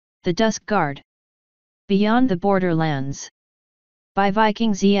The Dusk Guard. Beyond the Borderlands. By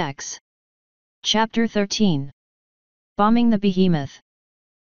Viking ZX. Chapter 13. Bombing the Behemoth.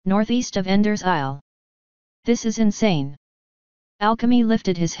 Northeast of Ender's Isle. This is insane. Alchemy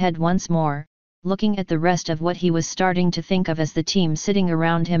lifted his head once more, looking at the rest of what he was starting to think of as the team sitting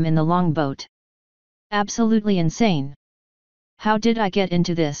around him in the longboat. Absolutely insane. How did I get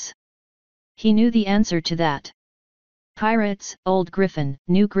into this? He knew the answer to that. Pirates, Old Griffin,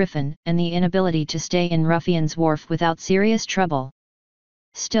 New Griffin, and the inability to stay in Ruffian's Wharf without serious trouble.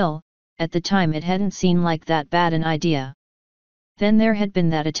 Still, at the time it hadn't seemed like that bad an idea. Then there had been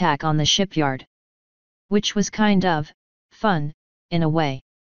that attack on the shipyard. Which was kind of fun, in a way.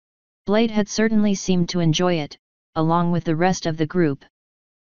 Blade had certainly seemed to enjoy it, along with the rest of the group.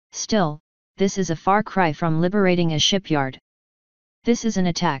 Still, this is a far cry from liberating a shipyard. This is an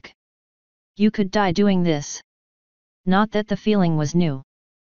attack. You could die doing this. Not that the feeling was new.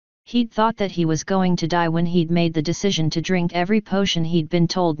 He'd thought that he was going to die when he'd made the decision to drink every potion he'd been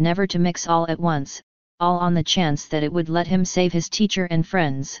told never to mix all at once, all on the chance that it would let him save his teacher and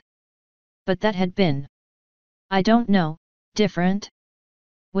friends. But that had been, I don't know, different?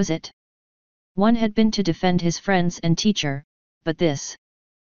 Was it? One had been to defend his friends and teacher, but this.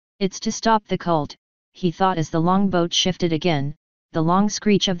 It's to stop the cult, he thought as the longboat shifted again, the long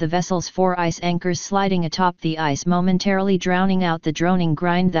screech of the vessel's 4 ice anchors sliding atop the ice momentarily drowning out the droning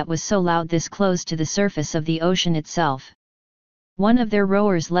grind that was so loud this close to the surface of the ocean itself. One of their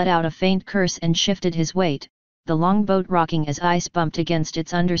rowers let out a faint curse and shifted his weight, the longboat rocking as ice bumped against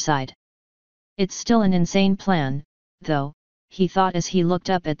its underside. It's still an insane plan, though, he thought as he looked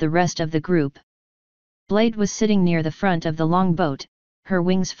up at the rest of the group. Blade was sitting near the front of the longboat, her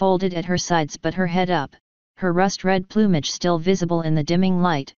wings folded at her sides but her head up, her rust-red plumage still visible in the dimming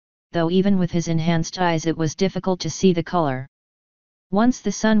light, though even with his enhanced eyes it was difficult to see the color. Once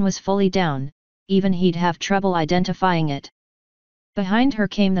the sun was fully down, even he'd have trouble identifying it. Behind her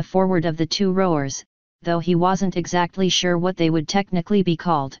came the forward of the 2 rowers, though he wasn't exactly sure what they would technically be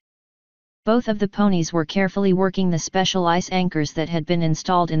called. Both of the ponies were carefully working the special ice anchors that had been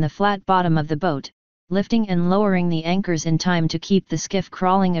installed in the flat bottom of the boat, lifting and lowering the anchors in time to keep the skiff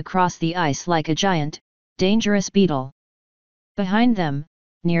crawling across the ice like a giant, dangerous beetle. Behind them,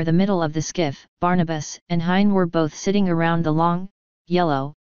 near the middle of the skiff, Barnabas and Hein were both sitting around the long,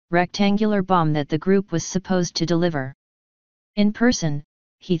 yellow, rectangular bomb that the group was supposed to deliver. In person,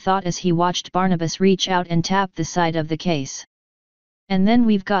 he thought as he watched Barnabas reach out and tap the side of the case. And then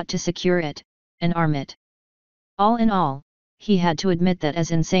we've got to secure it, and arm it. All in all, he had to admit that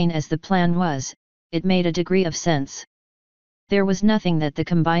as insane as the plan was, it made a degree of sense. There was nothing that the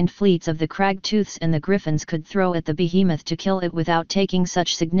combined fleets of the Cragtooths and the Griffins could throw at the Behemoth to kill it without taking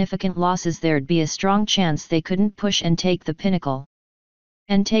such significant losses. There'd be a strong chance they couldn't push and take the pinnacle.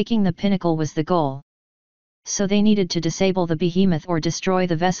 And taking the pinnacle was the goal. So they needed to disable the Behemoth or destroy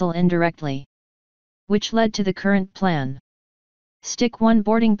the vessel indirectly. Which led to the current plan. Stick one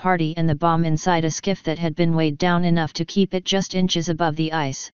boarding party and the bomb inside a skiff that had been weighed down enough to keep it just inches above the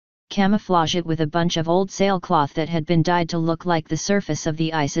ice. Camouflage it with a bunch of old sailcloth that had been dyed to look like the surface of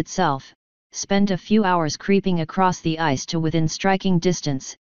the ice itself, spend a few hours creeping across the ice to within striking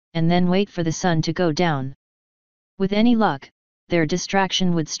distance, and then wait for the sun to go down. With any luck, their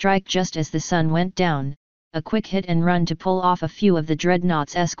distraction would strike just as the sun went down, a quick hit and run to pull off a few of the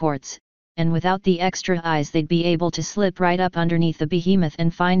Dreadnought's escorts, and without the extra eyes they'd be able to slip right up underneath the Behemoth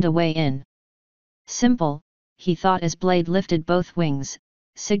and find a way in. Simple, he thought as Blade lifted both wings,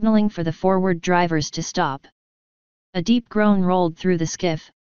 signaling for the forward drivers to stop. A deep groan rolled through the skiff,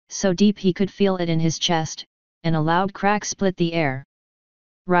 so deep he could feel it in his chest, and a loud crack split the air.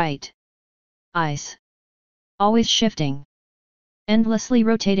 Right. Ice. Always shifting. Endlessly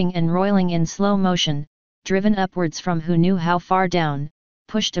rotating and roiling in slow motion, driven upwards from who knew how far down,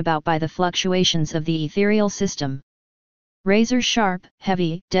 pushed about by the fluctuations of the ethereal system. Razor sharp,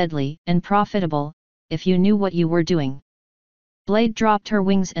 heavy, deadly, and profitable, if you knew what you were doing. Blade dropped her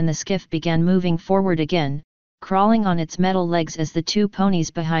wings and the skiff began moving forward again, crawling on its metal legs as the 2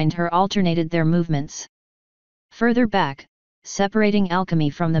 ponies behind her alternated their movements. Further back, separating Alchemy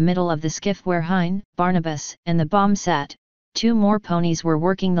from the middle of the skiff where Hein, Barnabas, and the bomb sat, 2 more ponies were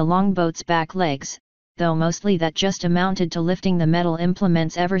working the longboat's back legs, though mostly that just amounted to lifting the metal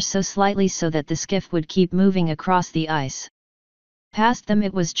implements ever so slightly so that the skiff would keep moving across the ice. Past them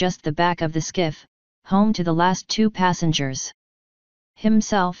it was just the back of the skiff, home to the last 2 passengers.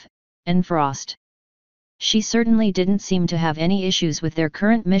 Himself, and Frost. She certainly didn't seem to have any issues with their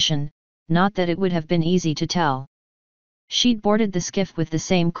current mission, not that it would have been easy to tell. She'd boarded the skiff with the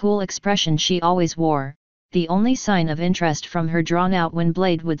same cool expression she always wore, the only sign of interest from her drawn out when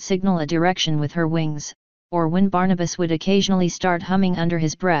Blade would signal a direction with her wings, or when Barnabas would occasionally start humming under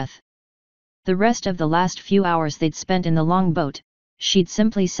his breath. The rest of the last few hours they'd spent in the longboat, she'd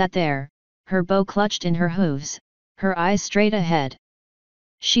simply sat there, her bow clutched in her hooves, her eyes straight ahead.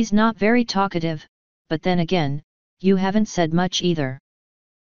 She's not very talkative, but then again, you haven't said much either.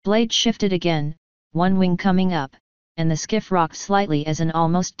 Blade shifted again, one wing coming up, and the skiff rocked slightly as an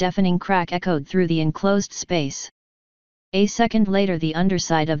almost deafening crack echoed through the enclosed space. A second later the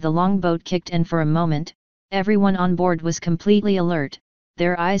underside of the longboat kicked, and for a moment, everyone on board was completely alert,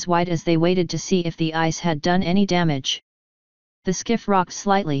 their eyes wide as they waited to see if the ice had done any damage. The skiff rocked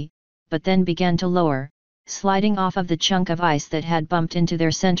slightly, but then began to lower, sliding off of the chunk of ice that had bumped into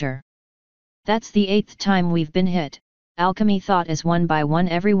their center. That's the 8th time we've been hit, Alchemy thought as one by one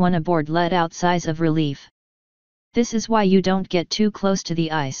everyone aboard let out sighs of relief. This is why you don't get too close to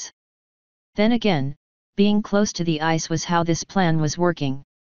the ice. Then again, being close to the ice was how this plan was working.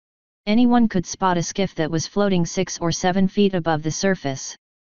 Anyone could spot a skiff that was floating 6 or 7 feet above the surface.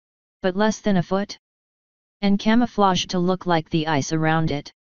 But less than a foot? And camouflaged to look like the ice around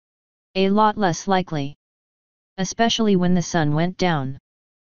it? A lot less likely. Especially when the sun went down.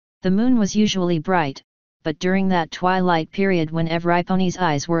 The moon was usually bright, but during that twilight period when everybody's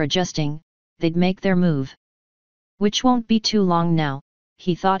eyes were adjusting, they'd make their move. Which won't be too long now,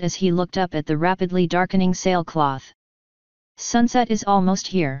 he thought as he looked up at the rapidly darkening sailcloth. Sunset is almost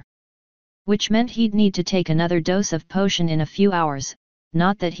here. Which meant he'd need to take another dose of potion in a few hours,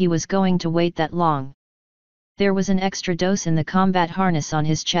 not that he was going to wait that long. There was an extra dose in the combat harness on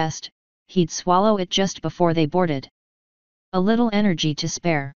his chest, he'd swallow it just before they boarded. A little energy to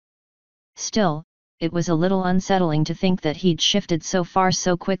spare. Still, it was a little unsettling to think that he'd shifted so far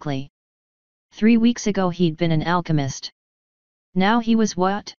so quickly. 3 weeks ago he'd been an alchemist. Now he was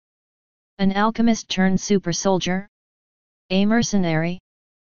what? An alchemist turned super soldier? A mercenary?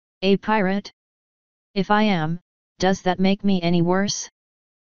 A pirate? If I am, does that make me any worse?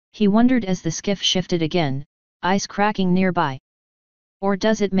 He wondered as the skiff shifted again, ice cracking nearby. Or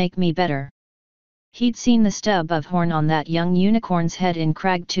does it make me better? He'd seen the stub of horn on that young unicorn's head in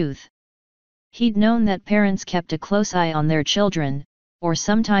Cragtooth. He'd known that parents kept a close eye on their children, or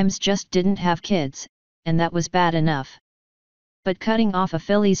sometimes just didn't have kids, and that was bad enough. But cutting off a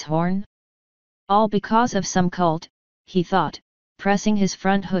filly's horn? All because of some cult, he thought, pressing his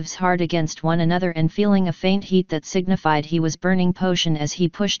front hooves hard against one another and feeling a faint heat that signified he was burning potion as he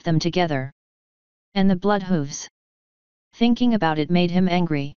pushed them together. And the blood hooves. Thinking about it made him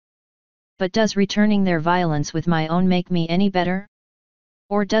angry. But does returning their violence with my own make me any better?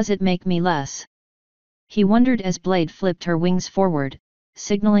 Or does it make me less? He wondered as Blade flipped her wings forward,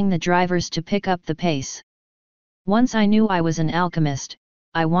 signaling the drivers to pick up the pace. Once I knew I was an alchemist,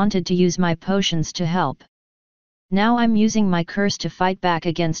 I wanted to use my potions to help. Now I'm using my curse to fight back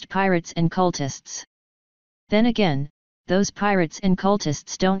against pirates and cultists. Then again, those pirates and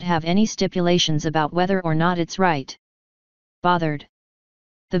cultists don't have any stipulations about whether or not it's right. Bothered.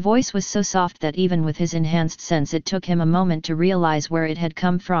 The voice was so soft that even with his enhanced sense it took him a moment to realize where it had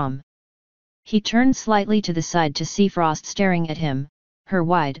come from. He turned slightly to the side to see Frost staring at him, her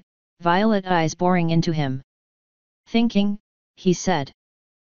wide, violet eyes boring into him. Thinking, he said.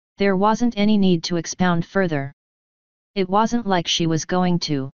 There wasn't any need to expound further. It wasn't like she was going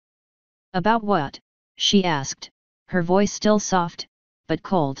to. About what? She asked, her voice still soft, but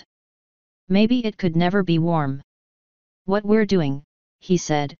cold. Maybe it could never be warm. What we're doing, he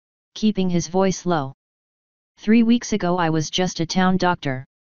said, keeping his voice low. 3 weeks ago I was just a town doctor.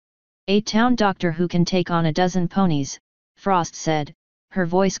 A town doctor who can take on a dozen ponies, Frost said, her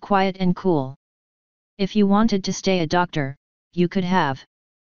voice quiet and cool. If you wanted to stay a doctor, you could have.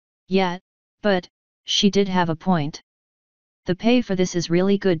 Yeah, but, she did have a point. The pay for this is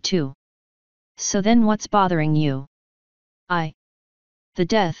really good too. So then what's bothering you? The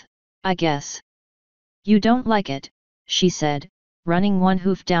death, I guess. You don't like it, she said, running one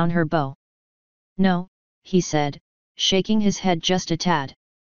hoof down her bow. No, he said, shaking his head just a tad.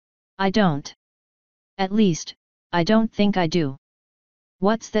 I don't. At least, I don't think I do.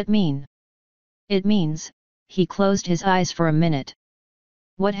 What's that mean? It means, he closed his eyes for a minute.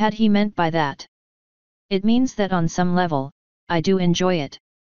 What had he meant by that? It means that on some level, I do enjoy it.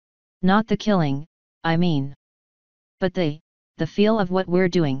 Not the killing, I mean. But the feel of what we're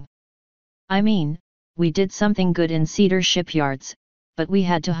doing. I mean, we did something good in Cedar shipyards, but we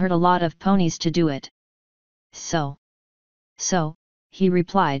had to hurt a lot of ponies to do it. So, he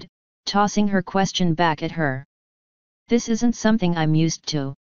replied, tossing her question back at her. This isn't something I'm used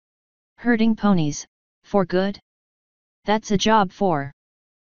to. Hurting ponies, for good? That's a job for.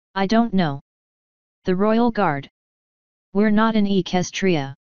 I don't know. The Royal Guard. We're not in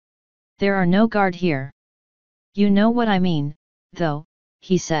Equestria. There are no guard here. You know what I mean, though,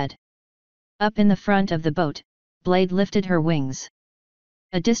 he said. Up in the front of the boat, Blade lifted her wings.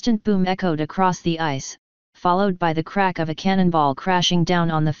 A distant boom echoed across the ice, followed by the crack of a cannonball crashing down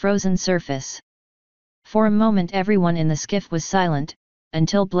on the frozen surface. For a moment everyone in the skiff was silent,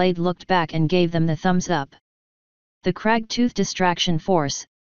 until Blade looked back and gave them the thumbs up. The crag-tooth distraction force,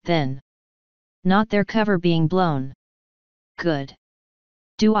 then. Not their cover being blown. Good.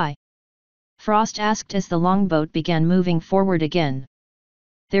 Do I? Frost asked as the longboat began moving forward again.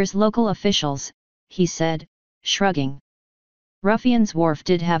 There's local officials, he said, shrugging. Ruffian's Wharf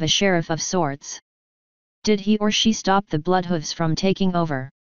did have a sheriff of sorts. Did he or she stop the Bloodhoofs from taking over?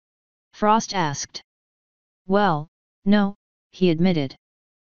 Frost asked. Well, no, he admitted.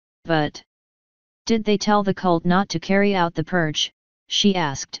 But did they tell the cult not to carry out the purge? She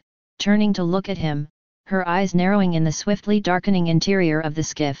asked, turning to look at him, her eyes narrowing in the swiftly darkening interior of the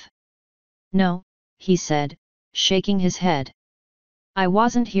skiff. No, he said, shaking his head. I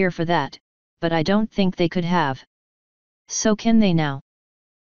wasn't here for that, but I don't think they could have. So can they now?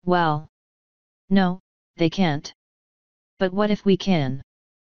 Well. No, they can't. But what if we can?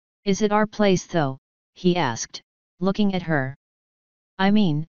 Is it our place though? He asked, looking at her. I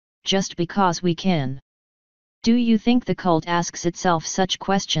mean, just because we can. Do you think the cult asks itself such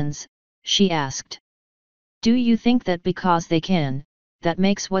questions? She asked. Do you think that because they can, that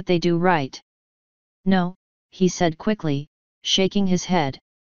makes what they do right? No, he said quickly, shaking his head.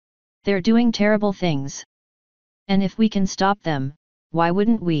 They're doing terrible things. And if we can stop them, why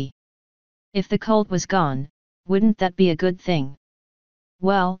wouldn't we? If the cult was gone, wouldn't that be a good thing?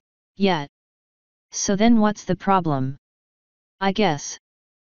 Well, yeah. So then what's the problem? I guess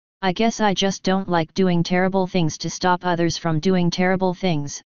I just don't like doing terrible things to stop others from doing terrible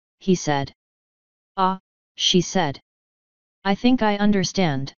things, he said. Ah, she said. I think I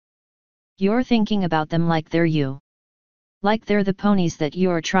understand. You're thinking about them like they're you. Like they're the ponies that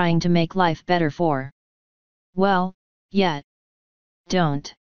you're trying to make life better for. Well, yeah.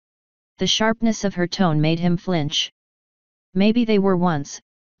 Don't. The sharpness of her tone made him flinch. Maybe they were once,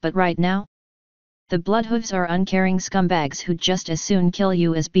 but right now? The Bloodhoofs are uncaring scumbags who'd just as soon kill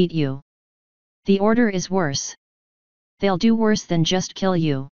you as beat you. The order is worse. They'll do worse than just kill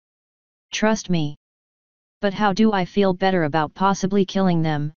you. Trust me. But how do I feel better about possibly killing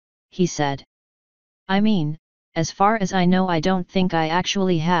them? He said. I mean, as far as I know I don't think I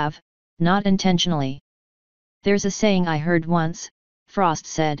actually have, not intentionally. There's a saying I heard once, Frost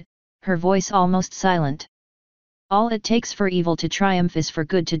said, her voice almost silent. All it takes for evil to triumph is for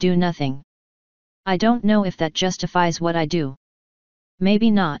good to do nothing. I don't know if that justifies what I do. Maybe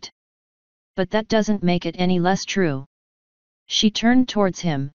not. But that doesn't make it any less true. She turned towards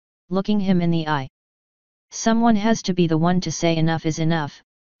him, looking him in the eye. Someone has to be the one to say enough is enough,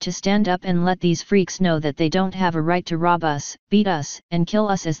 to stand up and let these freaks know that they don't have a right to rob us, beat us, and kill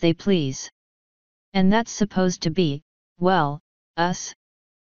us as they please. And that's supposed to be, well, us?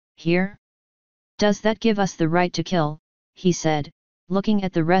 Here? Does that give us the right to kill? He said, looking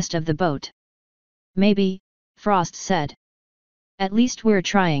at the rest of the boat. Maybe, Frost said. At least we're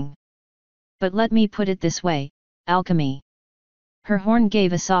trying. But let me put it this way, alchemy. Her horn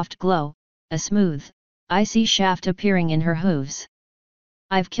gave a soft glow, a smooth, icy shaft appearing in her hooves.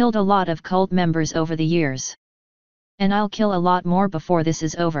 I've killed a lot of cult members over the years. And I'll kill a lot more before this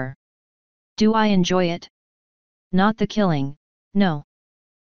is over. Do I enjoy it? Not the killing, no.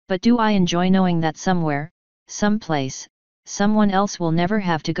 But do I enjoy knowing that somewhere, someplace, someone else will never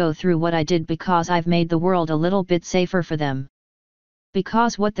have to go through what I did because I've made the world a little bit safer for them?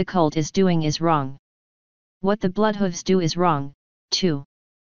 Because what the cult is doing is wrong. What the Bloodhoofs do is wrong, too.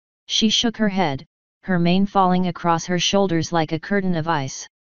 She shook her head, her mane falling across her shoulders like a curtain of ice.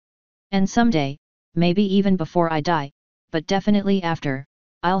 And someday, maybe even before I die, but definitely after,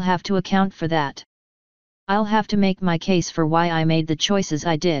 I'll have to account for that. I'll have to make my case for why I made the choices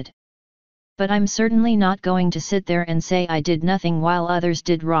I did. But I'm certainly not going to sit there and say I did nothing while others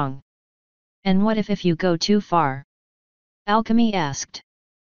did wrong. And what if you go too far? Alchemy asked.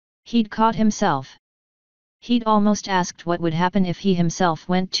 He'd caught himself. He'd almost asked what would happen if he himself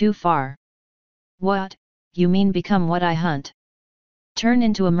went too far. What, you mean become what I hunt? Turn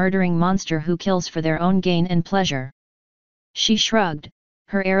into a murdering monster who kills for their own gain and pleasure? She shrugged,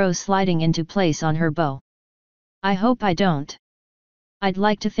 her arrow sliding into place on her bow. I hope I don't. I'd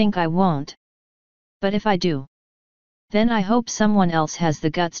like to think I won't. But if I do, then I hope someone else has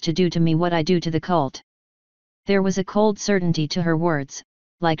the guts to do to me what I do to the cult. There was a cold certainty to her words,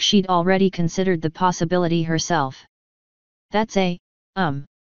 like she'd already considered the possibility herself. That's a,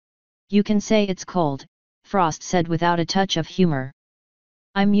 You can say it's cold, Frost said without a touch of humor.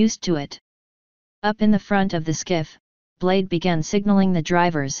 I'm used to it. Up in the front of the skiff, Blade began signaling the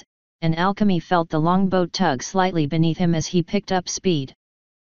drivers, and Alchemy felt the longboat tug slightly beneath him as he picked up speed.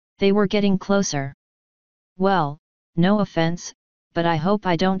 They were getting closer. Well, no offense, but I hope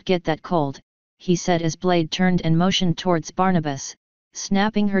I don't get that cold, he said as Blade turned and motioned towards Barnabas,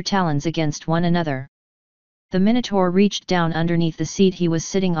 snapping her talons against one another. The Minotaur reached down underneath the seat he was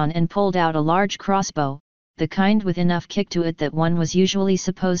sitting on and pulled out a large crossbow, the kind with enough kick to it that one was usually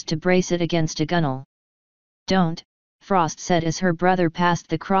supposed to brace it against a gunwale. Don't, Frost said as her brother passed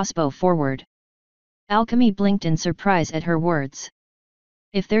the crossbow forward. Alchemy blinked in surprise at her words.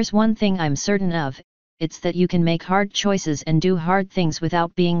 If there's one thing I'm certain of, it's that you can make hard choices and do hard things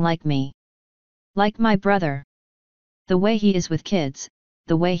without being like me. Like my brother. The way he is with kids,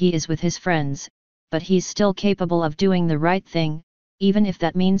 the way he is with his friends, but he's still capable of doing the right thing, even if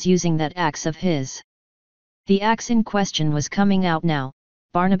that means using that axe of his. The axe in question was coming out now,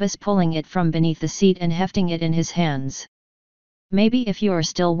 Barnabas pulling it from beneath the seat and hefting it in his hands. Maybe if you're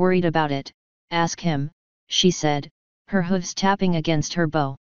still worried about it, ask him, she said, her hooves tapping against her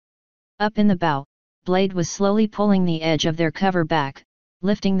bow. Up in the bow, Blade was slowly pulling the edge of their cover back,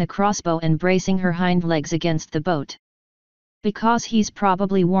 lifting the crossbow and bracing her hind legs against the boat. Because he's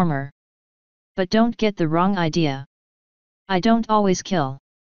probably warmer. But don't get the wrong idea. I don't always kill.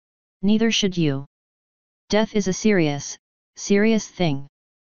 Neither should you. Death is a serious thing.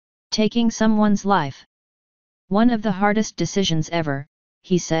 Taking someone's life. One of the hardest decisions ever,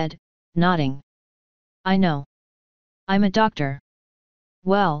 he said, nodding. I know. I'm a doctor.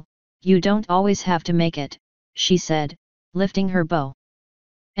 Well, you don't always have to make it, she said, lifting her bow.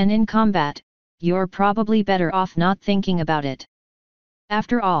 And in combat, you're probably better off not thinking about it.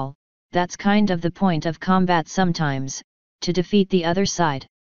 After all, that's kind of the point of combat sometimes, to defeat the other side.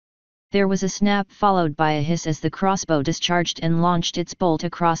 There was a snap followed by a hiss as the crossbow discharged and launched its bolt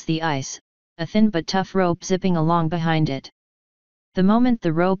across the ice, a thin but tough rope zipping along behind it. The moment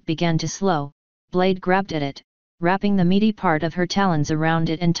the rope began to slow, Blade grabbed at it, wrapping the meaty part of her talons around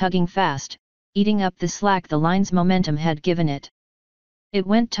it and tugging fast, eating up the slack the line's momentum had given it. It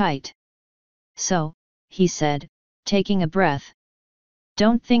went tight. So, he said, taking a breath.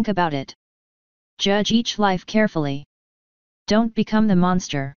 Don't think about it. Judge each life carefully. Don't become the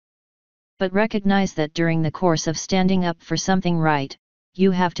monster. But recognize that during the course of standing up for something right,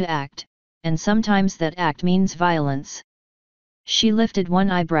 you have to act, and sometimes that act means violence. She lifted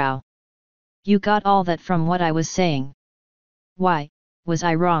one eyebrow. You got all that from what I was saying. Why, was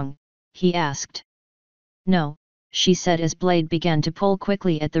I wrong? He asked. No, she said as Blade began to pull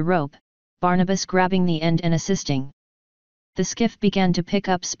quickly at the rope, Barnabas grabbing the end and assisting. The skiff began to pick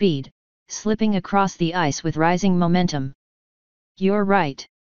up speed, slipping across the ice with rising momentum. You're right.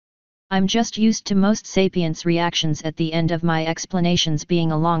 I'm just used to most sapients' reactions at the end of my explanations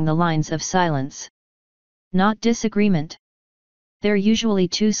being along the lines of silence. Not disagreement. They're usually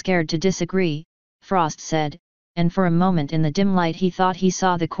too scared to disagree, Frost said, and for a moment in the dim light he thought he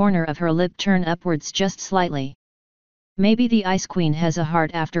saw the corner of her lip turn upwards just slightly. Maybe the Ice Queen has a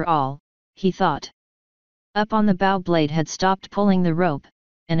heart after all, he thought. Up on the bow, Blade had stopped pulling the rope,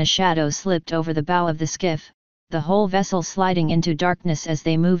 and a shadow slipped over the bow of the skiff, the whole vessel sliding into darkness as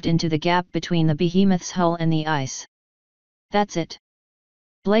they moved into the gap between the Behemoth's hull and the ice. That's it.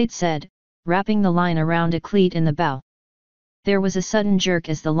 Blade said, wrapping the line around a cleat in the bow. There was a sudden jerk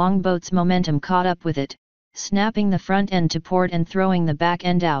as the longboat's momentum caught up with it, snapping the front end to port and throwing the back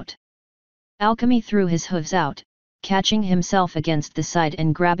end out. Alchemy threw his hooves out, catching himself against the side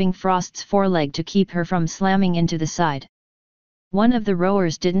and grabbing Frost's foreleg to keep her from slamming into the side. One of the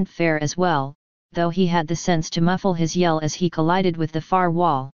rowers didn't fare as well, though he had the sense to muffle his yell as he collided with the far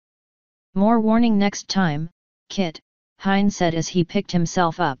wall. More warning next time, Kit, Hein said as he picked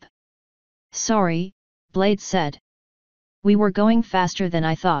himself up. Sorry, Blade said. We were going faster than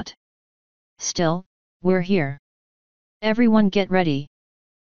I thought. Still, we're here. Everyone get ready.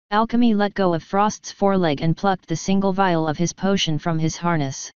 Alchemy let go of Frost's foreleg and plucked the single vial of his potion from his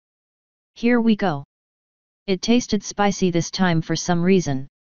harness. Here we go. It tasted spicy this time for some reason.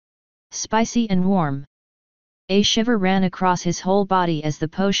 Spicy and warm. A shiver ran across his whole body as the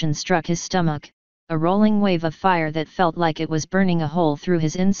potion struck his stomach, a rolling wave of fire that felt like it was burning a hole through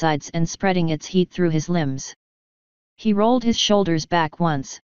his insides and spreading its heat through his limbs. He rolled his shoulders back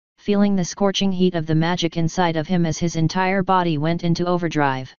once, feeling the scorching heat of the magic inside of him as his entire body went into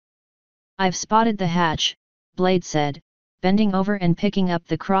overdrive. I've spotted the hatch, Blade said, bending over and picking up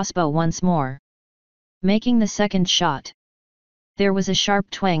the crossbow once more. Making the second shot. There was a sharp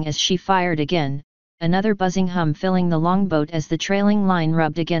twang as she fired again, another buzzing hum filling the longboat as the trailing line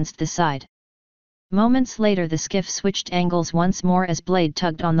rubbed against the side. Moments later the skiff switched angles once more as Blade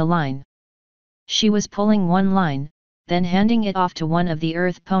tugged on the line. She was pulling one line, then handing it off to one of the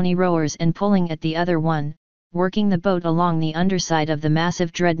earth pony rowers and pulling at the other one, working the boat along the underside of the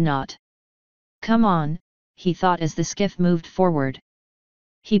massive dreadnought. Come on, he thought as the skiff moved forward.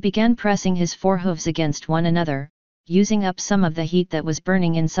 He began pressing his forehooves against one another, using up some of the heat that was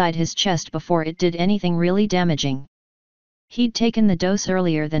burning inside his chest before it did anything really damaging. He'd taken the dose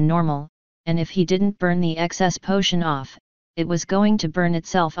earlier than normal, and if he didn't burn the excess potion off, it was going to burn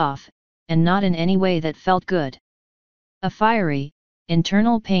itself off, and not in any way that felt good. A fiery,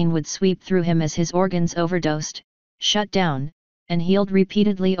 internal pain would sweep through him as his organs overdosed, shut down, and healed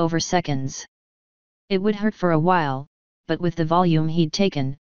repeatedly over seconds. It would hurt for a while, but with the volume he'd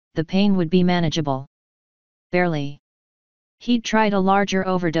taken, the pain would be manageable. Barely. He'd tried a larger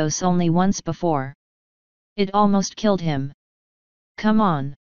overdose only once before. It almost killed him. Come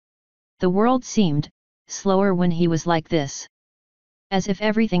on. The world seemed slower when he was like this. As if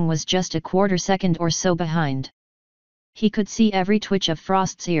everything was just a quarter second or so behind. He could see every twitch of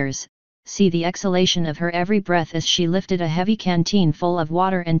Frost's ears, see the exhalation of her every breath as she lifted a heavy canteen full of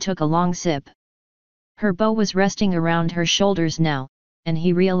water and took a long sip. Her bow was resting around her shoulders now, and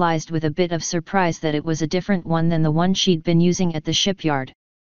he realized with a bit of surprise that it was a different one than the one she'd been using at the shipyard.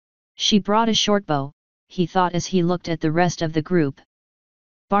 She brought a short bow, he thought as he looked at the rest of the group.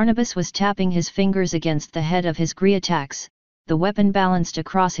 Barnabas was tapping his fingers against the head of his Greatax, the weapon balanced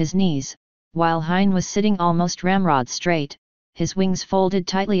across his knees, while Hein was sitting almost ramrod straight, his wings folded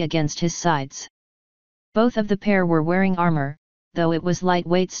tightly against his sides. Both of the pair were wearing armor, though it was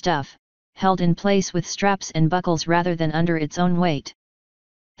lightweight stuff, held in place with straps and buckles rather than under its own weight.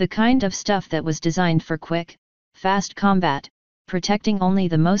 The kind of stuff that was designed for quick, fast combat, protecting only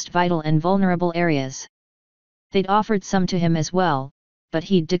the most vital and vulnerable areas. They'd offered some to him as well, but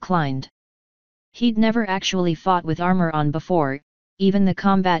he'd declined. He'd never actually fought with armor on before, even the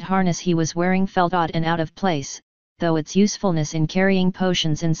combat harness he was wearing felt odd and out of place, though its usefulness in carrying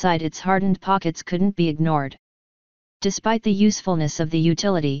potions inside its hardened pockets couldn't be ignored. Despite the usefulness of the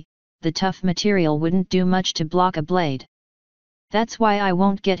utility, the tough material wouldn't do much to block a blade. That's why I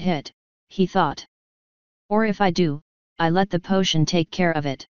won't get hit, he thought. Or if I do, I let the potion take care of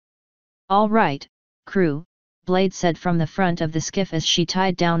it. All right, crew, Blade said from the front of the skiff as she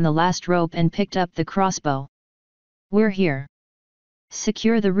tied down the last rope and picked up the crossbow. We're here.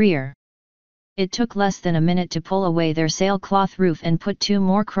 Secure the rear. It took less than a minute to pull away their sailcloth roof and put 2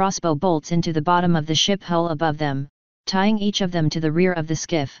 more crossbow bolts into the bottom of the ship hull above them, tying each of them to the rear of the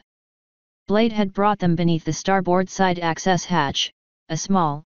skiff. Blade had brought them beneath the starboard side access hatch, a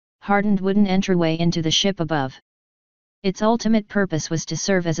small, hardened wooden entryway into the ship above. Its ultimate purpose was to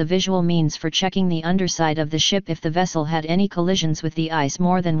serve as a visual means for checking the underside of the ship if the vessel had any collisions with the ice.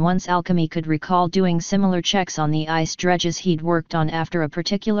 More than once Alchemy could recall doing similar checks on the ice dredges he'd worked on after a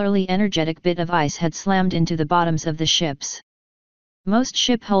particularly energetic bit of ice had slammed into the bottoms of the ships. Most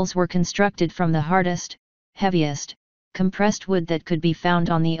ship hulls were constructed from the hardest, heaviest, compressed wood that could be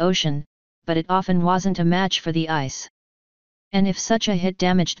found on the ocean, but it often wasn't a match for the ice. And if such a hit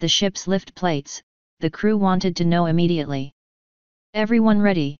damaged the ship's lift plates, the crew wanted to know immediately. Everyone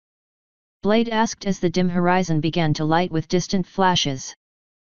ready? Blade asked as the dim horizon began to light with distant flashes.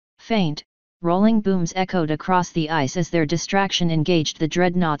 Faint, rolling booms echoed across the ice as their distraction engaged the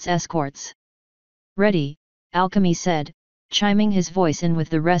dreadnought's escorts. Ready, Alchemy said, chiming his voice in with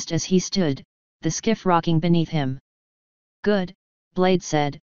the rest as he stood, the skiff rocking beneath him. Good, Blade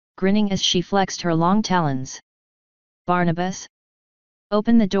said, grinning as she flexed her long talons. Barnabas?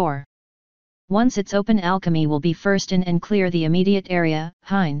 Open the door. Once it's open, Alchemy will be first in and clear the immediate area.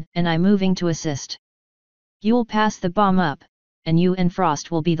 Hein and I moving to assist. You'll pass the bomb up, and you and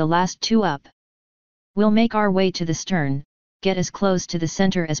Frost will be the last 2 up. We'll make our way to the stern, get as close to the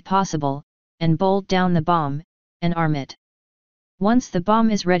center as possible, and bolt down the bomb, and arm it. Once the bomb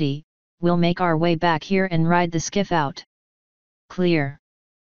is ready, we'll make our way back here and ride the skiff out. Clear.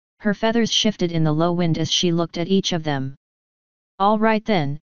 Her feathers shifted in the low wind as she looked at each of them. All right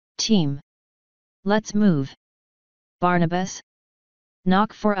then, team. Let's move. Barnabas?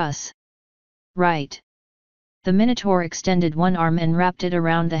 Knock for us. Right. The Minotaur extended one arm and wrapped it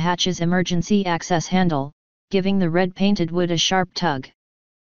around the hatch's emergency access handle, giving the red-painted wood a sharp tug.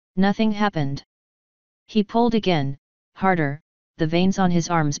 Nothing happened. He pulled again, harder, the veins on his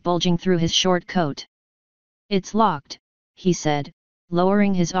arms bulging through his short coat. It's locked, he said,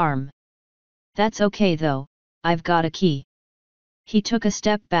 lowering his arm. That's okay though, I've got a key. He took a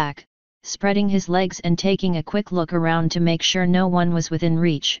step back, spreading his legs and taking a quick look around to make sure no one was within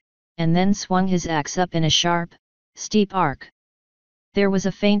reach, and then swung his axe up in a sharp, steep arc. There was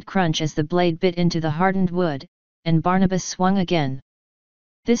a faint crunch as the blade bit into the hardened wood, and Barnabas swung again.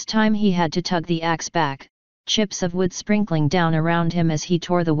 This time he had to tug the axe back, chips of wood sprinkling down around him as he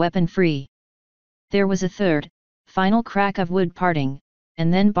tore the weapon free. There was a third, final crack of wood parting,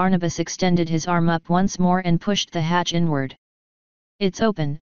 and then Barnabas extended his arm up once more and pushed the hatch inward. "It's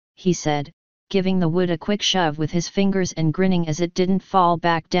open," he said, giving the wood a quick shove with his fingers and grinning as it didn't fall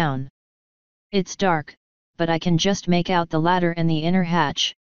back down. "It's dark, but I can just make out the ladder and the inner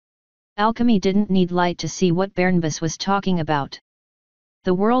hatch." Alchemy didn't need light to see what Barnabas was talking about.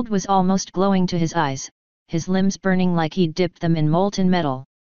 The world was almost glowing to his eyes, his limbs burning like he'd dipped them in molten metal.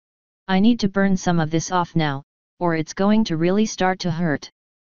 "I need to burn some of this off now, or it's going to really start to hurt."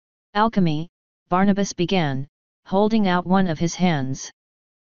 "Alchemy," Barnabas began, holding out one of his hands.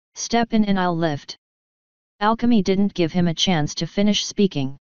 "Step in and I'll lift." Alchemy didn't give him a chance to finish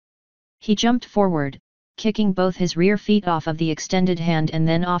speaking. He jumped forward, kicking both his rear feet off of the extended hand and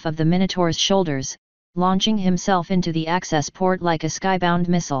then off of the Minotaur's shoulders, launching himself into the access port like a skybound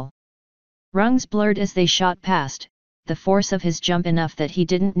missile. Rungs blurred as they shot past, the force of his jump enough that he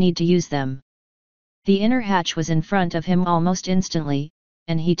didn't need to use them. The inner hatch was in front of him almost instantly,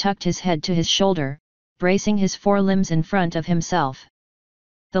 and he tucked his head to his shoulder, bracing his forelimbs in front of himself.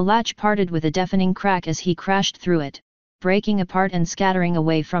 The latch parted with a deafening crack as he crashed through it, breaking apart and scattering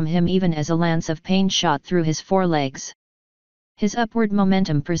away from him even as a lance of pain shot through his forelegs. His upward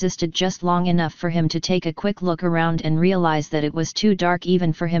momentum persisted just long enough for him to take a quick look around and realize that it was too dark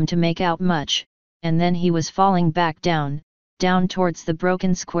even for him to make out much, and then he was falling back down towards the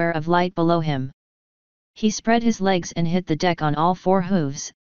broken square of light below him. He spread his legs and hit the deck on all four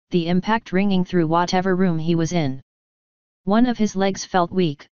hooves, the impact ringing through whatever room he was in. One of his legs felt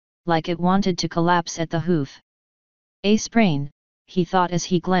weak, like it wanted to collapse at the hoof. "A sprain," he thought as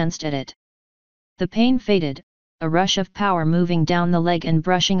he glanced at it. The pain faded, a rush of power moving down the leg and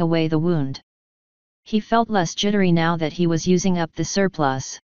brushing away the wound. He felt less jittery now that he was using up the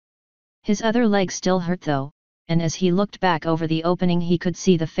surplus. His other leg still hurt though, and as he looked back over the opening he could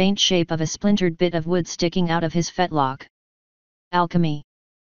see the faint shape of a splintered bit of wood sticking out of his fetlock. "Alchemy!"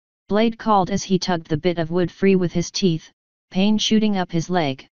 Blade called as he tugged the bit of wood free with his teeth, pain shooting up his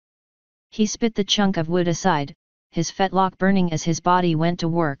leg. He spit the chunk of wood aside, his fetlock burning as his body went to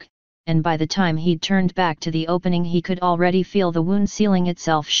work, and by the time he'd turned back to the opening he could already feel the wound sealing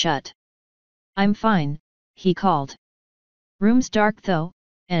itself shut. "I'm fine," he called. "Room's dark though,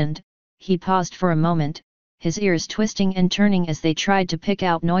 and," he paused for a moment, his ears twisting and turning as they tried to pick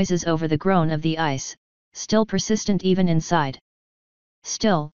out noises over the groan of the ice, still persistent even inside.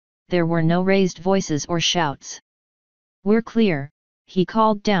 Still, there were no raised voices or shouts. "We're clear," he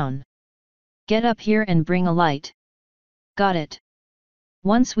called down. "Get up here and bring a light." "Got it.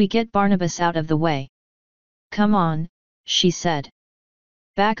 Once we get Barnabas out of the way." "Come on," she said.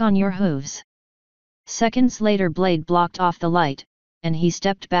 "Back on your hooves." Seconds later Blade blocked off the light, and he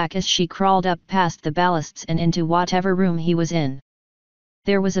stepped back as she crawled up past the ballasts and into whatever room he was in.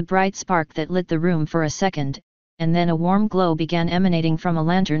 There was a bright spark that lit the room for a second, and then a warm glow began emanating from a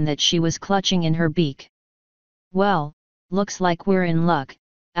lantern that she was clutching in her beak. "Well, looks like we're in luck,"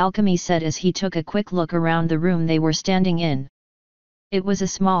 Alchemy said as he took a quick look around the room they were standing in. It was a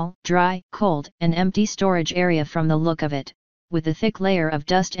small, dry, cold, and empty storage area from the look of it, with a thick layer of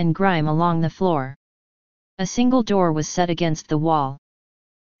dust and grime along the floor. A single door was set against the wall.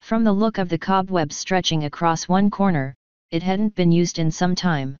 From the look of the cobwebs stretching across one corner, it hadn't been used in some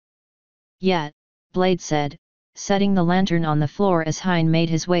time. "Yet," Blade said, setting the lantern on the floor as Hein made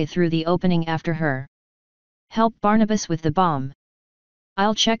his way through the opening after her. "Help Barnabas with the bomb."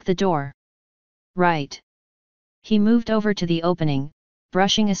 "I'll check the door." "Right." He moved over to the opening,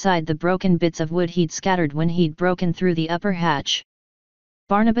 brushing aside the broken bits of wood he'd scattered when he'd broken through the upper hatch.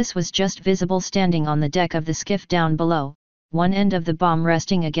 Barnabas was just visible standing on the deck of the skiff down below, one end of the bomb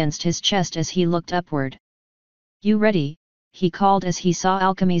resting against his chest as he looked upward. "You ready?" he called as he saw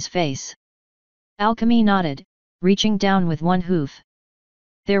Alchemy's face. Alchemy nodded, reaching down with one hoof.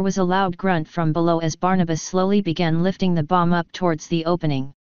 There was a loud grunt from below as Barnabas slowly began lifting the bomb up towards the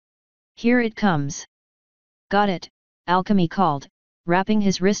opening. "Here it comes." "Got it," Alchemy called, wrapping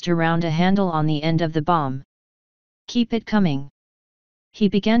his wrist around a handle on the end of the bomb. "Keep it coming." He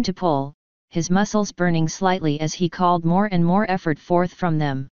began to pull, his muscles burning slightly as he called more and more effort forth from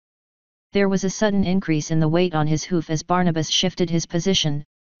them. There was a sudden increase in the weight on his hoof as Barnabas shifted his position,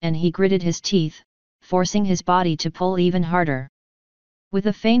 and he gritted his teeth, forcing his body to pull even harder. With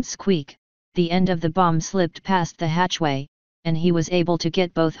a faint squeak, the end of the bomb slipped past the hatchway, and he was able to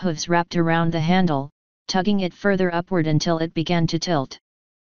get both hooves wrapped around the handle, tugging it further upward until it began to tilt.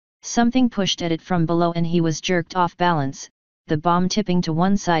 Something pushed at it from below and he was jerked off balance, the bomb tipping to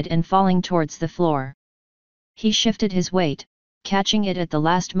one side and falling towards the floor. He shifted his weight, catching it at the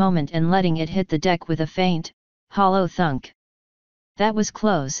last moment and letting it hit the deck with a faint, hollow thunk. "That was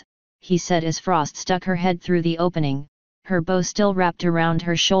close," he said as Frost stuck her head through the opening, her bow still wrapped around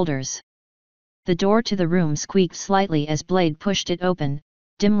her shoulders. The door to the room squeaked slightly as Blade pushed it open,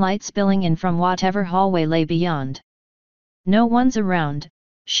 dim light spilling in from whatever hallway lay beyond. "No one's around,"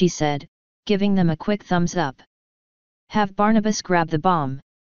 she said, giving them a quick thumbs up. "Have Barnabas grab the bomb.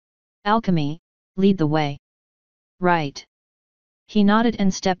 Alchemy, lead the way." "Right." He nodded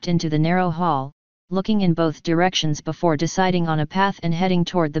and stepped into the narrow hall, looking in both directions before deciding on a path and heading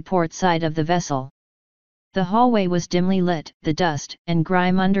toward the port side of the vessel. The hallway was dimly lit, the dust and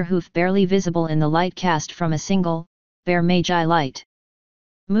grime under hoof barely visible in the light cast from a single, bare magi light.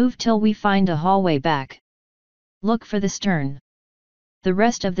 "Move till we find a hallway back. Look for the stern." The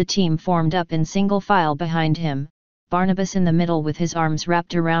rest of the team formed up in single file behind him, Barnabas in the middle with his arms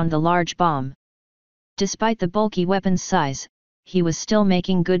wrapped around the large bomb. Despite the bulky weapon's size, he was still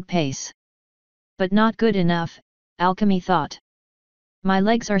making good pace. But not good enough, Alchemy thought. "My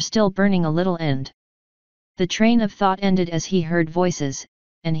legs are still burning a little and..." The train of thought ended as he heard voices,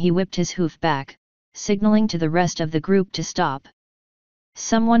 and he whipped his hoof back, signaling to the rest of the group to stop.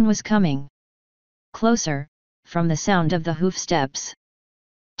 Someone was coming. Closer, from the sound of the hoof steps.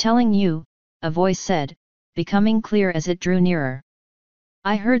 "Telling you," a voice said, becoming clear as it drew nearer.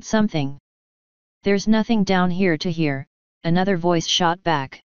 "I heard something." "There's nothing down here to hear," another voice shot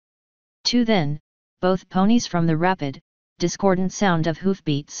back. Two then, both ponies from the rapid, discordant sound of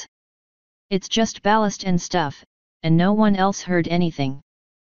hoofbeats. "It's just ballast and stuff," and no one else heard anything.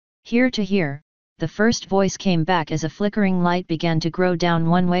 "Here to hear," the first voice came back as a flickering light began to grow down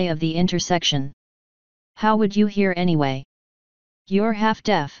one way of the intersection. "How would you hear anyway? You're half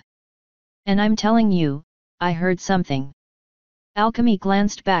deaf." "And I'm telling you, I heard something." Alchemy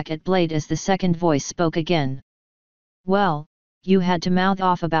glanced back at Blade as the second voice spoke again. "Well, you had to mouth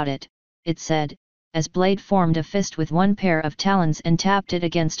off about it," it said, as Blade formed a fist with one pair of talons and tapped it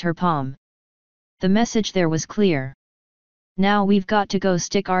against her palm. The message there was clear. "Now we've got to go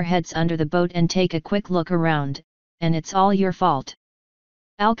stick our heads under the boat and take a quick look around, and it's all your fault."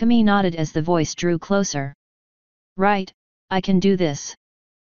 Alchemy nodded as the voice drew closer. "Right, I can do this.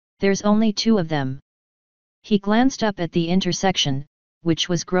 There's only two of them." He glanced up at the intersection, which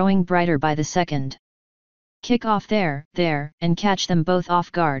was growing brighter by the second. "Kick off there, and catch them both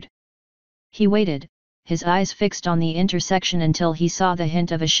off guard." He waited, his eyes fixed on the intersection until he saw the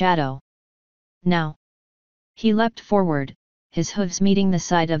hint of a shadow. "Now!" He leapt forward, his hooves meeting the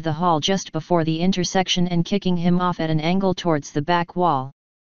side of the hall just before the intersection and kicking him off at an angle towards the back wall.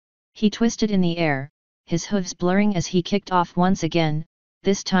 He twisted in the air, his hooves blurring as he kicked off once again,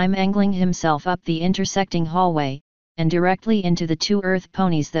 this time angling himself up the intersecting hallway, and directly into the two earth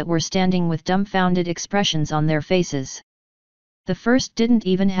ponies that were standing with dumbfounded expressions on their faces. The first didn't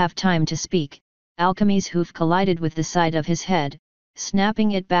even have time to speak. Alchemy's hoof collided with the side of his head,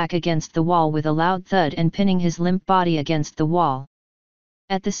 snapping it back against the wall with a loud thud and pinning his limp body against the wall.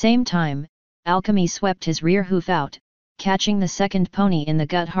 At the same time, Alchemy swept his rear hoof out, catching the second pony in the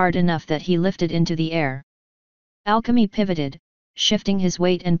gut hard enough that he lifted into the air. Alchemy pivoted, shifting his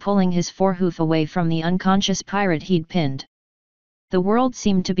weight and pulling his forehoof away from the unconscious pirate he'd pinned. The world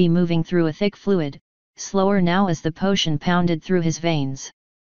seemed to be moving through a thick fluid, slower now as the potion pounded through his veins.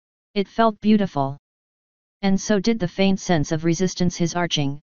 It felt beautiful. And so did the faint sense of resistance his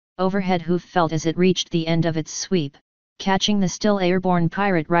arching, overhead hoof felt as it reached the end of its sweep, catching the still airborne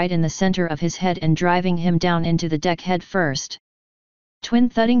pirate right in the center of his head and driving him down into the deck head first. Twin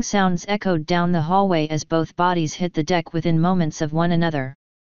thudding sounds echoed down the hallway as both bodies hit the deck within moments of one another.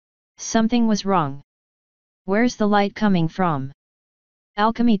 Something was wrong. "Where's the light coming from?"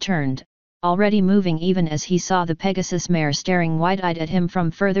 Alchemy turned, already moving even as he saw the Pegasus mare staring wide-eyed at him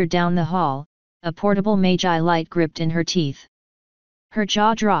from further down the hall, a portable magi light gripped in her teeth. Her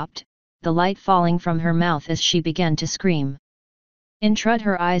jaw dropped, the light falling from her mouth as she began to scream. In Trud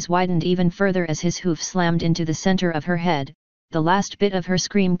her eyes widened even further as his hoof slammed into the center of her head, the last bit of her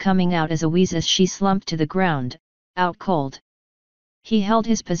scream coming out as a wheeze as she slumped to the ground, out cold. He held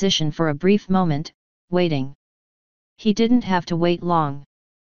his position for a brief moment, waiting. He didn't have to wait long.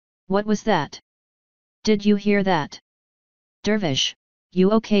 "What was that? Did you hear that? Dervish,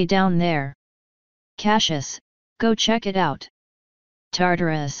 you okay down there? Cassius, go check it out.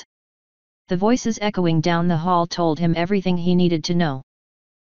 Tartarus." The voices echoing down the hall told him everything he needed to know.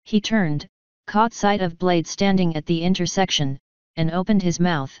 He turned, caught sight of Blade standing at the intersection, and opened his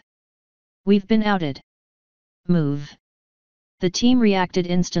mouth. "We've been outed. Move." The team reacted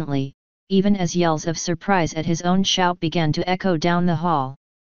instantly, even as yells of surprise at his own shout began to echo down the hall.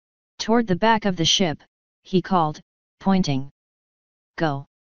 Toward the back of the ship, he called, pointing. "Go.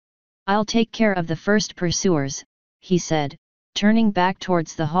 I'll take care of the first pursuers," he said, turning back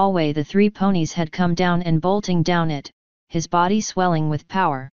towards the hallway the three ponies had come down and bolting down it, his body swelling with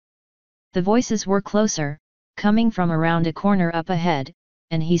power. The voices were closer, coming from around a corner up ahead,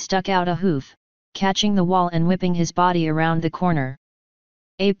 and he stuck out a hoof, catching the wall and whipping his body around the corner.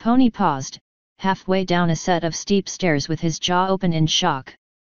 A pony paused, halfway down a set of steep stairs with his jaw open in shock.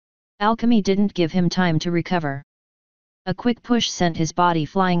 Alchemy didn't give him time to recover. A quick push sent his body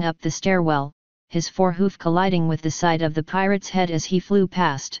flying up the stairwell, his forehoof colliding with the side of the pirate's head as he flew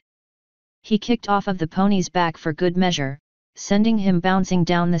past. He kicked off of the pony's back for good measure, sending him bouncing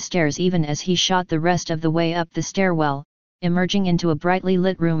down the stairs even as he shot the rest of the way up the stairwell, emerging into a brightly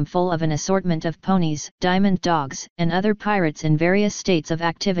lit room full of an assortment of ponies, diamond dogs, and other pirates in various states of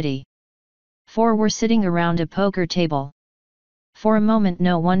activity. 4 were sitting around a poker table. For a moment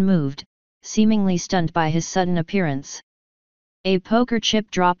no one moved, seemingly stunned by his sudden appearance. A poker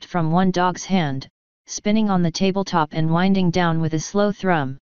chip dropped from one dog's hand, spinning on the tabletop and winding down with a slow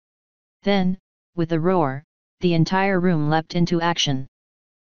thrum. Then, with a roar, the entire room leapt into action.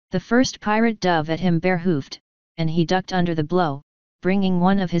 The first pirate dove at him bare-hoofed, and he ducked under the blow, bringing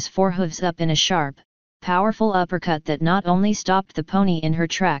one of his forehooves up in a sharp, powerful uppercut that not only stopped the pony in her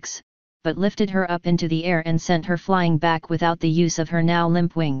tracks, but lifted her up into the air and sent her flying back without the use of her now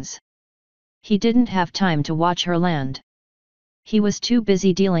limp wings. He didn't have time to watch her land. He was too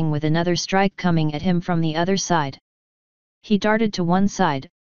busy dealing with another strike coming at him from the other side. He darted to one side,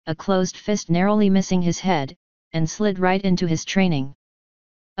 a closed fist narrowly missing his head, and slid right into his training.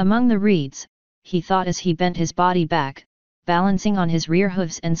 Among the reeds, he thought as he bent his body back, balancing on his rear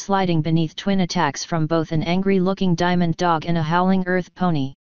hooves and sliding beneath twin attacks from both an angry-looking diamond dog and a howling earth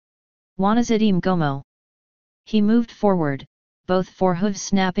pony. Wanazidim Gomo. He moved forward, both forehooves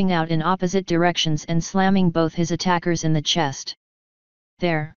snapping out in opposite directions and slamming both his attackers in the chest.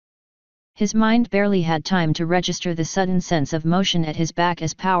 There. His mind barely had time to register the sudden sense of motion at his back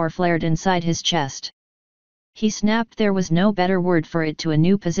as power flared inside his chest. He snapped, there was no better word for it, to a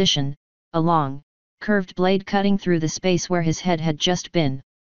new position, a long, curved blade cutting through the space where his head had just been.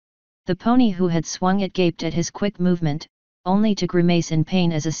 The pony who had swung it gaped at his quick movement, only to grimace in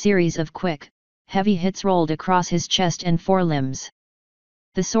pain as a series of quick, heavy hits rolled across his chest and forelimbs.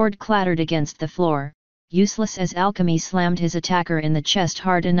 The sword clattered against the floor, useless as Alchemy slammed his attacker in the chest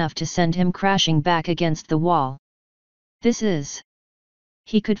hard enough to send him crashing back against the wall. This is...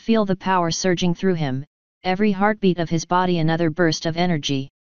 He could feel the power surging through him, every heartbeat of his body another burst of energy.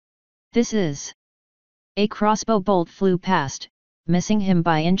 This is... A crossbow bolt flew past, missing him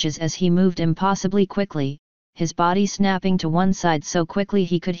by inches as he moved impossibly quickly, his body snapping to one side so quickly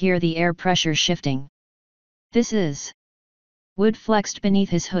he could hear the air pressure shifting. This is... Wood flexed beneath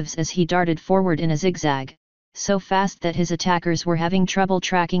his hooves as he darted forward in a zigzag, so fast that his attackers were having trouble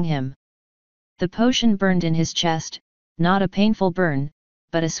tracking him. The potion burned in his chest, not a painful burn,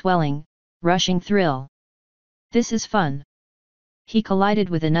 but a swelling, rushing thrill. This is fun. He collided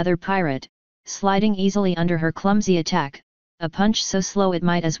with another pirate, sliding easily under her clumsy attack, a punch so slow it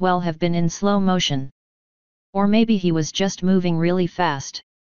might as well have been in slow motion. Or maybe he was just moving really fast.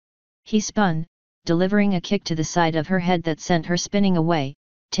 He spun, delivering a kick to the side of her head that sent her spinning away,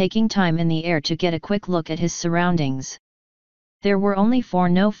 taking time in the air to get a quick look at his surroundings. There were only 4,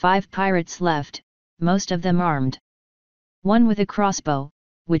 no 5 pirates left, most of them armed. One with a crossbow,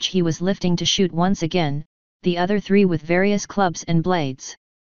 which he was lifting to shoot once again, the other 3 with various clubs and blades.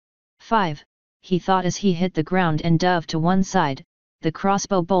 5, he thought as he hit the ground and dove to one side, the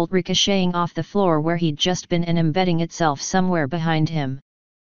crossbow bolt ricocheting off the floor where he'd just been and embedding itself somewhere behind him.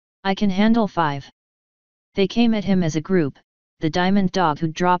 I can handle 5. They came at him as a group, the diamond dog who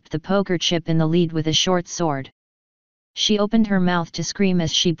dropped the poker chip in the lead with a short sword. She opened her mouth to scream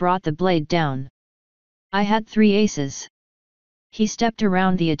as she brought the blade down. I had 3 aces. He stepped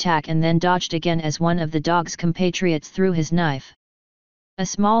around the attack and then dodged again as one of the dog's compatriots threw his knife. A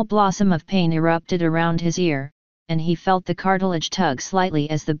small blossom of pain erupted around his ear, and he felt the cartilage tug slightly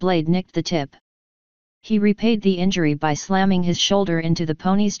as the blade nicked the tip. He repaid the injury by slamming his shoulder into the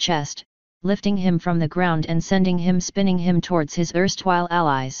pony's chest, lifting him from the ground and sending him spinning him towards his erstwhile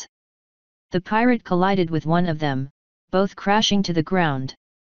allies. The pirate collided with one of them, both crashing to the ground.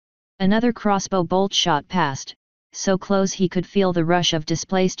 Another crossbow bolt shot past, so close he could feel the rush of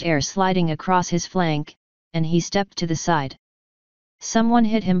displaced air sliding across his flank, and he stepped to the side. Someone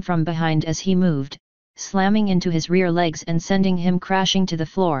hit him from behind as he moved, slamming into his rear legs and sending him crashing to the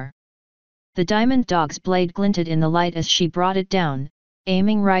floor. The diamond dog's blade glinted in the light as she brought it down,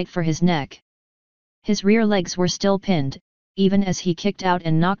 aiming right for his neck. His rear legs were still pinned, even as he kicked out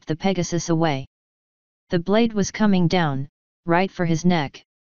and knocked the Pegasus away. The blade was coming down, right for his neck.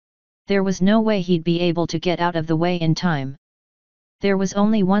 There was no way he'd be able to get out of the way in time. There was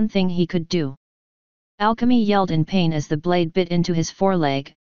only one thing he could do. Alchemy yelled in pain as the blade bit into his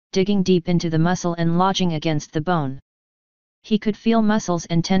foreleg, digging deep into the muscle and lodging against the bone. He could feel muscles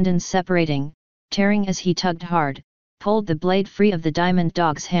and tendons separating, tearing as he tugged hard, pulled the blade free of the diamond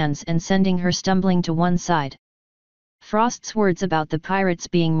dog's hands and sending her stumbling to one side. Frost's words about the pirates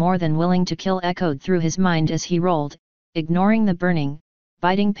being more than willing to kill echoed through his mind as he rolled, ignoring the burning,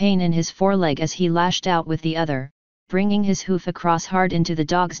 biting pain in his foreleg as he lashed out with the other, bringing his hoof across hard into the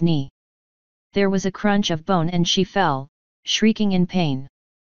dog's knee. There was a crunch of bone and she fell, shrieking in pain.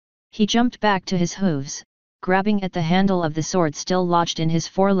 He jumped back to his hooves, grabbing at the handle of the sword still lodged in his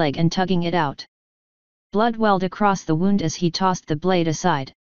foreleg and tugging it out. Blood welled across the wound as he tossed the blade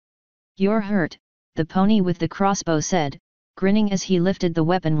aside. "You're hurt," the pony with the crossbow said, grinning as he lifted the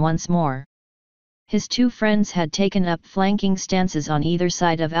weapon once more. His two friends had taken up flanking stances on either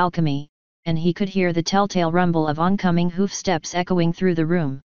side of Alchemy, and he could hear the telltale rumble of oncoming hoofsteps echoing through the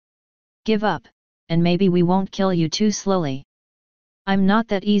room. "Give up, and maybe we won't kill you too slowly." "I'm not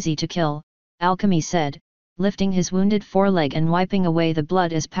that easy to kill," Alchemy said, lifting his wounded foreleg and wiping away the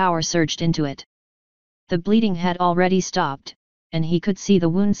blood as power surged into it. The bleeding had already stopped, and he could see the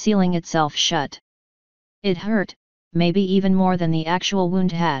wound sealing itself shut. It hurt, maybe even more than the actual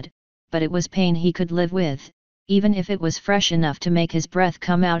wound had, but it was pain he could live with, even if it was fresh enough to make his breath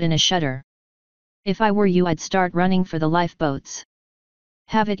come out in a shudder. "If I were you, I'd start running for the lifeboats."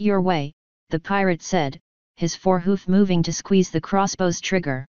 "Have it your way," the pirate said, his forehoof moving to squeeze the crossbow's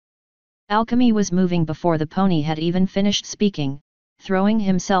trigger. Alchemy was moving before the pony had even finished speaking, throwing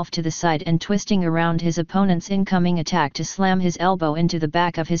himself to the side and twisting around his opponent's incoming attack to slam his elbow into the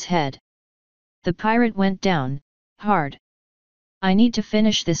back of his head. The pirate went down, hard. "I need to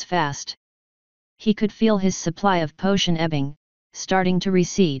finish this fast." He could feel his supply of potion ebbing, starting to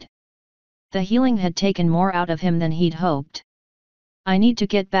recede. The healing had taken more out of him than he'd hoped. "I need to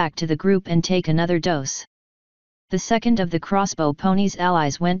get back to the group and take another dose." The second of the crossbow pony's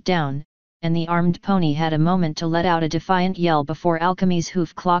allies went down, and the armed pony had a moment to let out a defiant yell before Alchemy's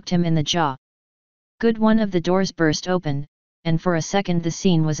hoof clocked him in the jaw. Good, one of the doors burst open, and for a second the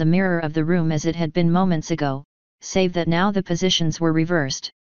scene was a mirror of the room as it had been moments ago, save that now the positions were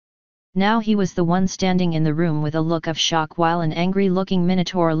reversed. Now he was the one standing in the room with a look of shock while an angry-looking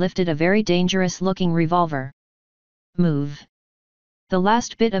minotaur lifted a very dangerous-looking revolver. "Move!" The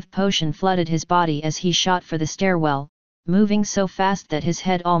last bit of potion flooded his body as he shot for the stairwell, moving so fast that his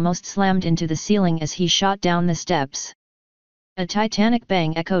head almost slammed into the ceiling as he shot down the steps. A titanic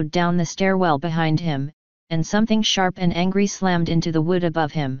bang echoed down the stairwell behind him, and something sharp and angry slammed into the wood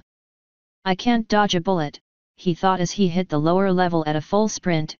above him. "I can't dodge a bullet," he thought as he hit the lower level at a full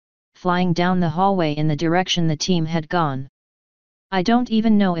sprint, flying down the hallway in the direction the team had gone. "I don't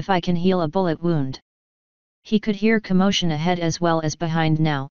even know if I can heal a bullet wound." He could hear commotion ahead as well as behind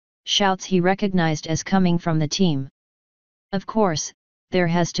now, shouts he recognized as coming from the team. "Of course, there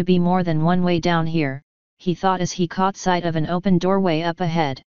has to be more than one way down here," he thought as he caught sight of an open doorway up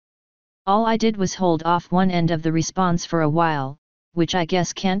ahead. "All I did was hold off one end of the response for a while, which I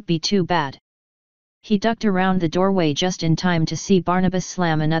guess can't be too bad." He ducked around the doorway just in time to see Barnabas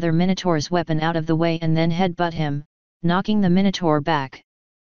slam another Minotaur's weapon out of the way and then headbutt him, knocking the Minotaur back.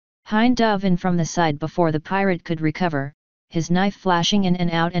 Hind dove in from the side before the pirate could recover, his knife flashing in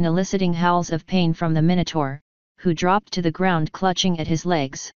and out and eliciting howls of pain from the Minotaur, who dropped to the ground clutching at his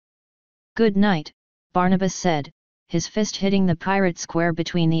legs. "Good night," Barnabas said, his fist hitting the pirate square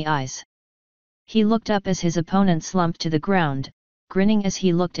between the eyes. He looked up as his opponent slumped to the ground, grinning as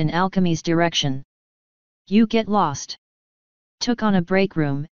he looked in Alchemy's direction. "You get lost." "Took on a break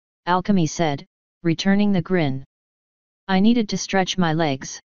room," Alchemy said, returning the grin. "I needed to stretch my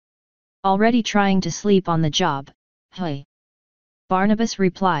legs." "Already trying to sleep on the job, hey?" Barnabas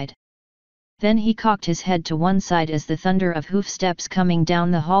replied. Then he cocked his head to one side as the thunder of hoofsteps coming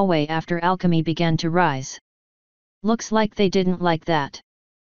down the hallway after Alchemy began to rise. "Looks like they didn't like that."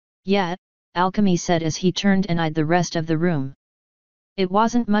 "Yeah," Alchemy said as he turned and eyed the rest of the room. It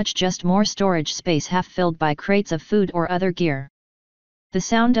wasn't much, just more storage space half filled by crates of food or other gear. The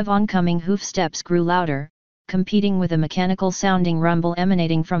sound of oncoming hoofsteps grew louder, competing with a mechanical-sounding rumble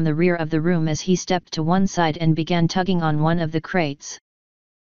emanating from the rear of the room as he stepped to one side and began tugging on one of the crates.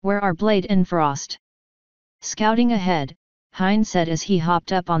 "Where are Blade and Frost?" "Scouting ahead," Hein said as he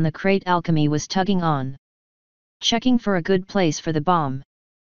hopped up on the crate Alchemy was tugging on. "Checking for a good place for the bomb."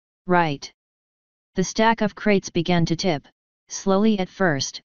 "Right." The stack of crates began to tip, slowly at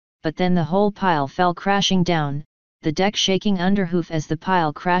first, but then the whole pile fell crashing down, the deck shaking underhoof as the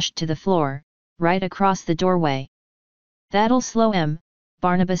pile crashed to the floor, right across the doorway. "That'll slow 'em,"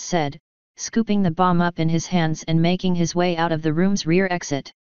 Barnabas said, scooping the bomb up in his hands and making his way out of the room's rear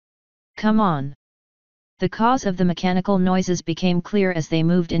exit. "Come on." The cause of the mechanical noises became clear as they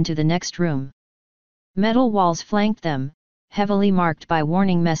moved into the next room. Metal walls flanked them, heavily marked by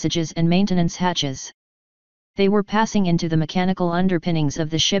warning messages and maintenance hatches. They were passing into the mechanical underpinnings of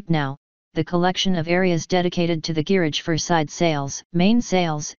the ship now, the collection of areas dedicated to the gearage for side sails, main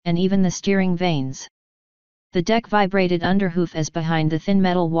sails, and even the steering vanes. The deck vibrated underhoof as behind the thin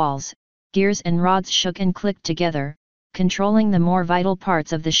metal walls, gears and rods shook and clicked together, controlling the more vital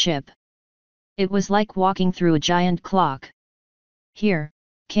parts of the ship. It was like walking through a giant clock. "Here,"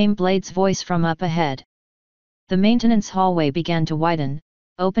 came Blade's voice from up ahead. The maintenance hallway began to widen,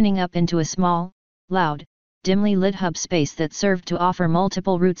 opening up into a small, loud, dimly lit hub space that served to offer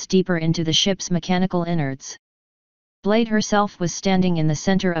multiple routes deeper into the ship's mechanical innards. Blade herself was standing in the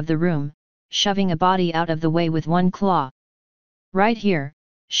center of the room, shoving a body out of the way with one claw. "Right here,"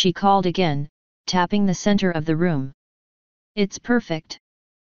 she called again, tapping the center of the room. "It's perfect."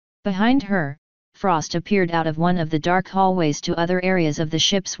 Behind her, Frost appeared out of one of the dark hallways to other areas of the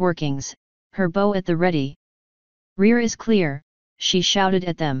ship's workings, her bow at the ready. "Rear is clear," she shouted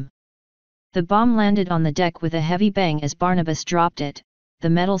at them. The bomb landed on the deck with a heavy bang as Barnabas dropped it, the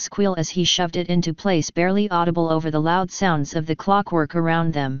metal squeal as he shoved it into place barely audible over the loud sounds of the clockwork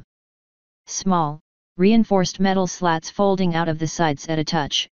around them. Small, reinforced metal slats folding out of the sides at a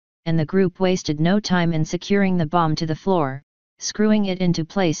touch, and the group wasted no time in securing the bomb to the floor, screwing it into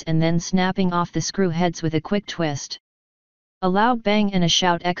place and then snapping off the screw heads with a quick twist. A loud bang and a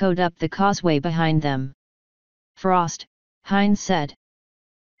shout echoed up the causeway behind them. "Frost," Hines said.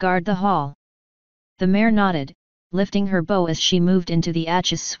 "Guard the hall." The mare nodded, lifting her bow as she moved into the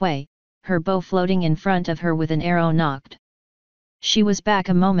hatch's sway, her bow floating in front of her with an arrow nocked. She was back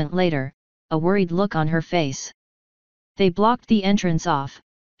a moment later, a worried look on her face. "They blocked the entrance off,"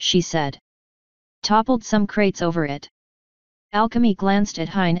 she said. "Toppled some crates over it." Alchemy glanced at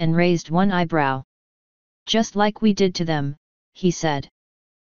Hein and raised one eyebrow. "Just like we did to them," he said.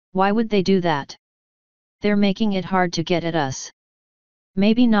 "Why would they do that? They're making it hard to get at us."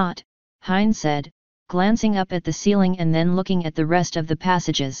 "Maybe not," Hein said, glancing up at the ceiling and then looking at the rest of the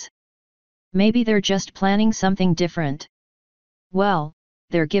passages. "Maybe they're just planning something different." "Well,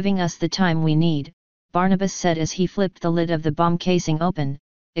 they're giving us the time we need," Barnabas said as he flipped the lid of the bomb casing open,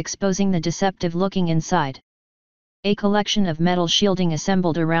 exposing the deceptive-looking inside. A collection of metal shielding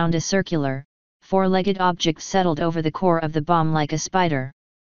assembled around a circular, four-legged object settled over the core of the bomb like a spider.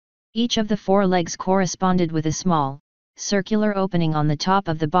 Each of the four legs corresponded with a small, circular opening on the top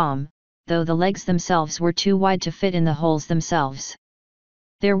of the bomb, though the legs themselves were too wide to fit in the holes themselves.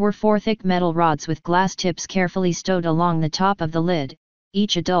 There were four thick metal rods with glass tips carefully stowed along the top of the lid,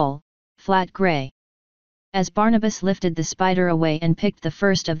 each a dull, flat gray. As Barnabas lifted the spider away and picked the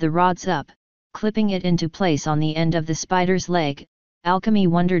first of the rods up, clipping it into place on the end of the spider's leg, Alchemy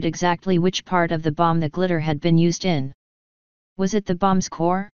wondered exactly which part of the bomb the glitter had been used in. Was it the bomb's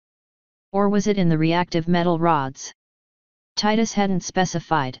core? Or was it in the reactive metal rods? Titus hadn't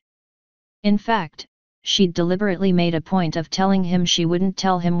specified. In fact, she'd deliberately made a point of telling him she wouldn't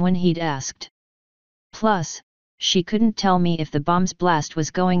tell him when he'd asked. Plus, she couldn't tell me if the bomb's blast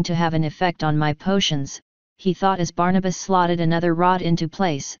was going to have an effect on my potions, he thought as Barnabas slotted another rod into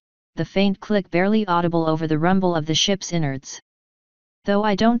place, the faint click barely audible over the rumble of the ship's innards. "Though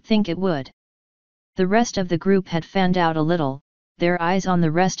I don't think it would." The rest of the group had fanned out a little, their eyes on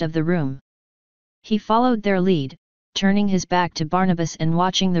the rest of the room. He followed their lead, turning his back to Barnabas and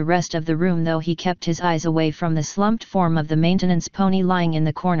watching the rest of the room though he kept his eyes away from the slumped form of the maintenance pony lying in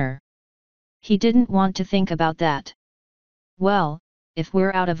the corner. He didn't want to think about that. "Well, if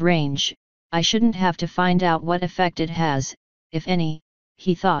we're out of range, I shouldn't have to find out what effect it has, if any,"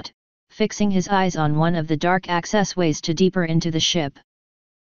 he thought, fixing his eyes on one of the dark accessways to deeper into the ship.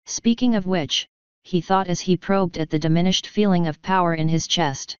 "Speaking of which," he thought as he probed at the diminished feeling of power in his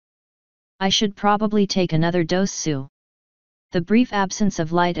chest. "I should probably take another dose soon." The brief absence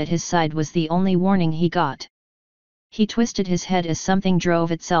of light at his side was the only warning he got. He twisted his head as something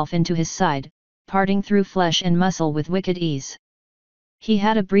drove itself into his side, parting through flesh and muscle with wicked ease. He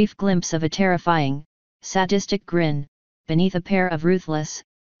had a brief glimpse of a terrifying, sadistic grin, beneath a pair of ruthless,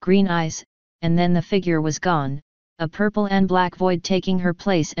 green eyes, and then the figure was gone, a purple and black void taking her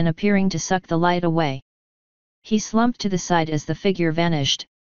place and appearing to suck the light away. He slumped to the side as the figure vanished,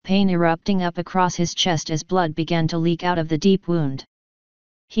 pain erupting up across his chest as blood began to leak out of the deep wound.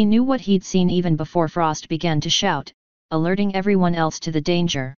 He knew what he'd seen even before Frost began to shout, alerting everyone else to the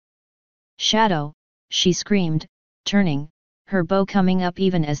danger. "Shadow!" she screamed, turning, her bow coming up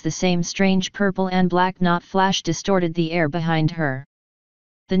even as the same strange purple and black knot flash distorted the air behind her.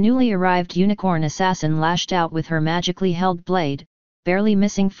 The newly arrived unicorn assassin lashed out with her magically held blade, barely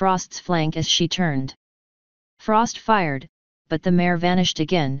missing Frost's flank as she turned. Frost fired, but the mare vanished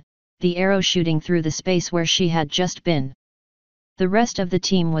again, the arrow shooting through the space where she had just been. The rest of the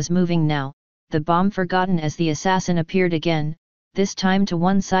team was moving now, the bomb forgotten as the assassin appeared again, this time to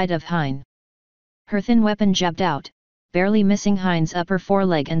one side of Hein. Her thin weapon jabbed out, barely missing Hein's upper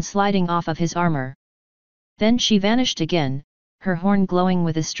foreleg and sliding off of his armor. Then she vanished again, her horn glowing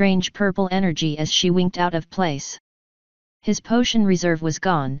with a strange purple energy as she winked out of place. His potion reserve was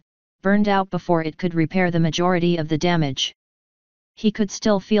gone, burned out before it could repair the majority of the damage. He could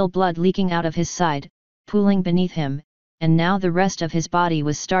still feel blood leaking out of his side, pooling beneath him, and now the rest of his body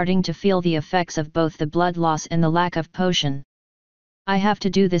was starting to feel the effects of both the blood loss and the lack of potion. "I have to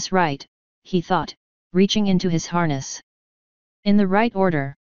do this right," he thought, reaching into his harness. "In the right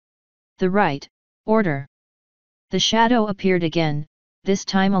order." The right order. The shadow appeared again, this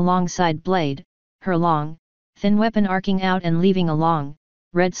time alongside Blade, her long, thin weapon arcing out and leaving a long,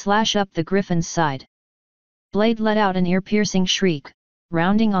 red slash up the griffin's side. Blade let out an ear-piercing shriek,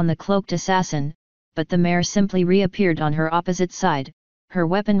 rounding on the cloaked assassin, but the mare simply reappeared on her opposite side, her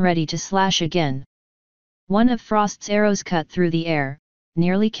weapon ready to slash again. One of Frost's arrows cut through the air,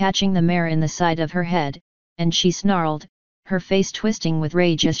 nearly catching the mare in the side of her head, and she snarled, her face twisting with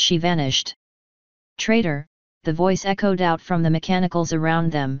rage as she vanished. "Traitor!" the voice echoed out from the mechanicals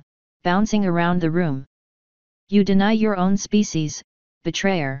around them, bouncing around the room. "You deny your own species,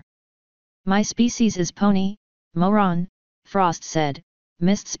 betrayer." "My species is pony, moron," Frost said,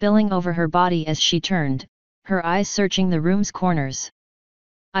 mist spilling over her body as she turned, her eyes searching the room's corners.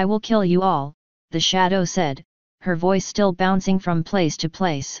 "I will kill you all," the shadow said, her voice still bouncing from place to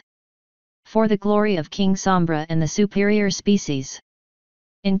place. "For the glory of King Sombra and the superior species.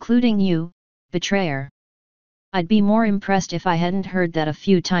 Including you, betrayer." "I'd be more impressed if I hadn't heard that a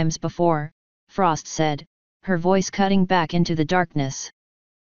few times before," Frost said, her voice cutting back into the darkness.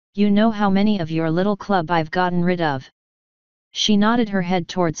 "You know how many of your little club I've gotten rid of?" She nodded her head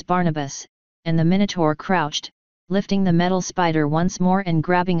towards Barnabas, and the Minotaur crouched, lifting the metal spider once more and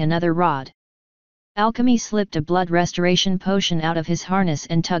grabbing another rod. Alchemy slipped a blood restoration potion out of his harness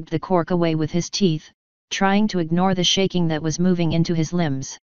and tugged the cork away with his teeth, trying to ignore the shaking that was moving into his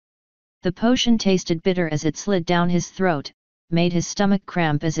limbs. The potion tasted bitter as it slid down his throat, made his stomach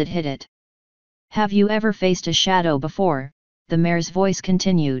cramp as it hit it. "Have you ever faced a shadow before?" the mare's voice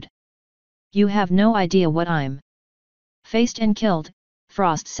continued. "You have no idea what I'm faced and killed,"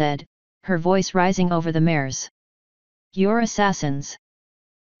 Frost said, her voice rising over the mare's. "You're assassins.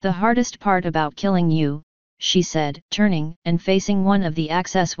 The hardest part about killing you," she said, turning and facing one of the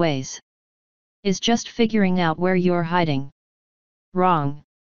access ways, "is just figuring out where you're hiding." "Wrong."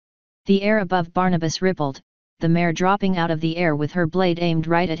 The air above Barnabas rippled, the mare dropping out of the air with her blade aimed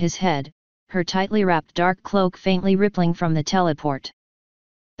right at his head, her tightly wrapped dark cloak faintly rippling from the teleport.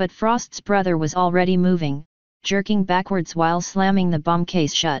 But Frost's brother was already moving, jerking backwards while slamming the bomb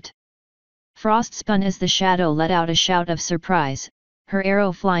case shut. Frost spun as the shadow let out a shout of surprise, her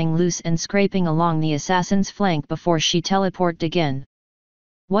arrow flying loose and scraping along the assassin's flank before she teleported again.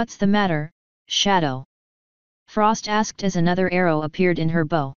 "What's the matter, Shadow?" Frost asked as another arrow appeared in her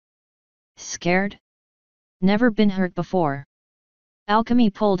bow. "Scared? Never been hurt before."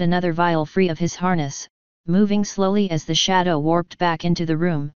 Alchemy pulled another vial free of his harness, moving slowly as the shadow warped back into the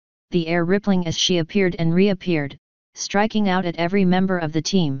room, the air rippling as she appeared and reappeared, striking out at every member of the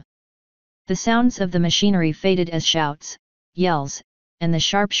team. The sounds of the machinery faded as shouts, yells, and the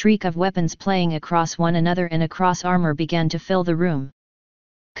sharp shriek of weapons playing across one another and across armor began to fill the room.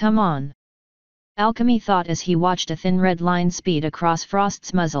 "Come on!" Alchemy thought as he watched a thin red line speed across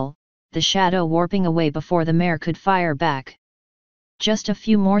Frost's muzzle, the shadow warping away before the mare could fire back. Just a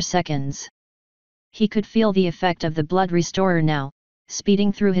few more seconds. He could feel the effect of the blood restorer now,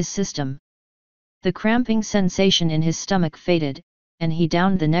 speeding through his system. The cramping sensation in his stomach faded, and he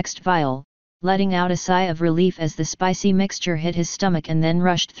downed the next vial, letting out a sigh of relief as the spicy mixture hit his stomach and then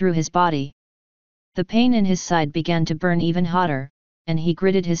rushed through his body. The pain in his side began to burn even hotter, and he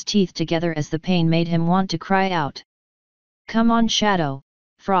gritted his teeth together as the pain made him want to cry out. "Come on, Shadow,"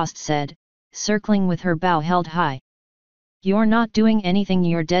 Frost said, circling with her bow held high. "You're not doing anything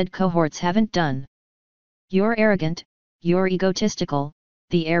your dead cohorts haven't done. You're arrogant, you're egotistical."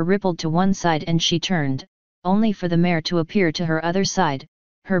 The air rippled to one side and she turned, only for the mare to appear to her other side,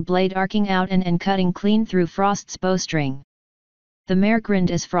 her blade arcing out and cutting clean through Frost's bowstring. The mare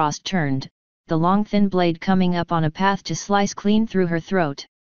grinned as Frost turned, the long thin blade coming up on a path to slice clean through her throat.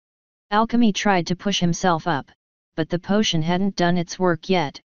 Alchemy tried to push himself up, but the potion hadn't done its work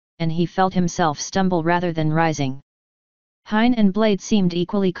yet, and he felt himself stumble rather than rising. Hein and Blade seemed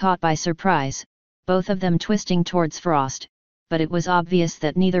equally caught by surprise, both of them twisting towards Frost, but it was obvious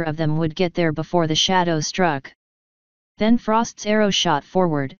that neither of them would get there before the shadow struck. Then Frost's arrow shot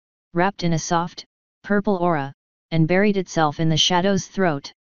forward, wrapped in a soft, purple aura, and buried itself in the shadow's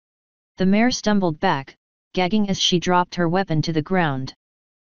throat. The mare stumbled back, gagging as she dropped her weapon to the ground.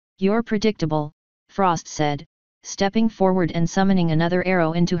 "You're predictable," Frost said, stepping forward and summoning another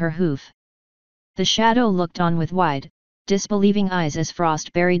arrow into her hoof. The shadow looked on with wide, disbelieving eyes as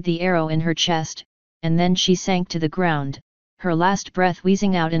Frost buried the arrow in her chest, and then she sank to the ground, her last breath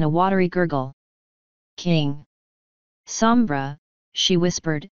wheezing out in a watery gurgle. "King Sombra," she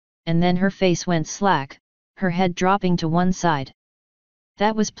whispered, and then her face went slack, her head dropping to one side.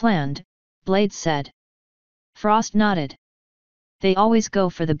 "That was planned," Blade said. Frost nodded. "They always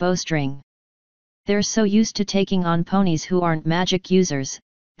go for the bowstring. They're so used to taking on ponies who aren't magic users,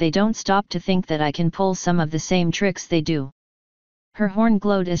 they don't stop to think that I can pull some of the same tricks they do." Her horn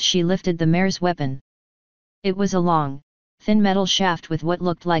glowed as she lifted the mare's weapon. It was a long, thin metal shaft with what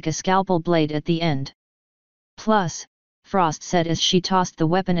looked like a scalpel blade at the end. "Plus," Frost said as she tossed the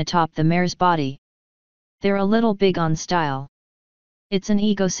weapon atop the mare's body, "they're a little big on style. It's an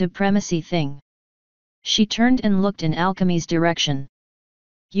ego supremacy thing." She turned and looked in Alchemy's direction.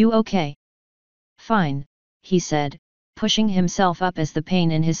 "You okay?" "Fine," he said, pushing himself up as the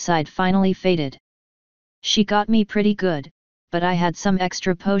pain in his side finally faded. "She got me pretty good, but I had some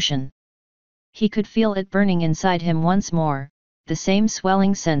extra potion." He could feel it burning inside him once more, the same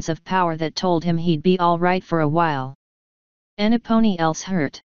swelling sense of power that told him he'd be all right for a while. "Anipony else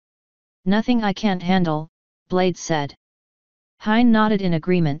hurt?" "Nothing I can't handle," Blade said. Hein nodded in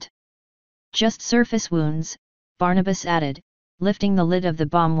agreement. "Just surface wounds," Barnabas added, lifting the lid of the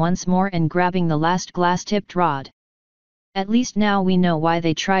bomb once more and grabbing the last glass-tipped rod. "At least now we know why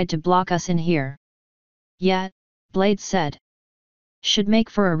they tried to block us in here." "Yeah," Blade said. "Should make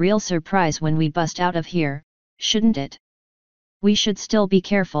for a real surprise when we bust out of here, shouldn't it?" "We should still be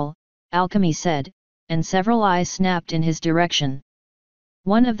careful," Alchemy said, and several eyes snapped in his direction.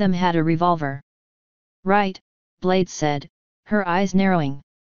 One of them had a revolver. "Right," Blade said, her eyes narrowing.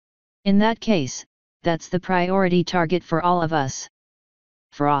 "In that case, that's the priority target for all of us.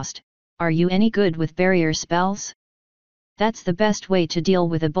 Frost, are you any good with barrier spells? That's the best way to deal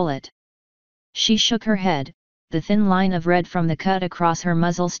with a bullet." She shook her head, the thin line of red from the cut across her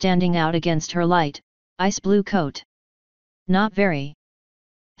muzzle standing out against her light, ice blue coat. "Not very.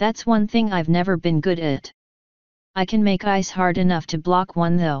 That's one thing I've never been good at. I can make ice hard enough to block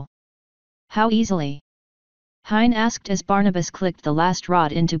one though." "How easily?" Hein asked as Barnabas clicked the last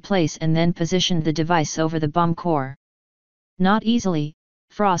rod into place and then positioned the device over the bomb core. "Not easily,"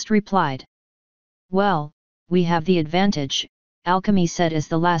 Frost replied. "Well, we have the advantage," Alchemy said as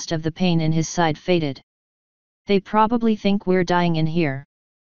the last of the pain in his side faded. "They probably think we're dying in here."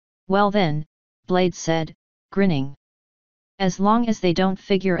 "Well then," Blade said, grinning. "As long as they don't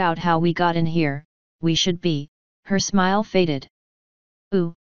figure out how we got in here, we should be." Her smile faded.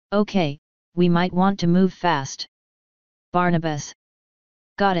 "Ooh, okay, we might want to move fast." Barnabas.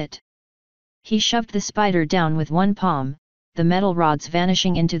 "Got it." He shoved the spider down with one palm, the metal rods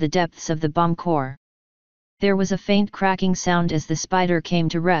vanishing into the depths of the bomb core. There was a faint cracking sound as the spider came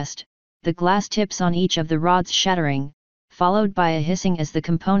to rest, the glass tips on each of the rods shattering, followed by a hissing as the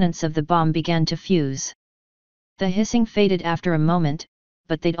components of the bomb began to fuse. The hissing faded after a moment,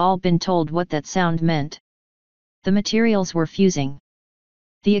 but they'd all been told what that sound meant. The materials were fusing.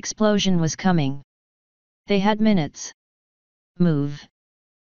 The explosion was coming. They had minutes. "Move!"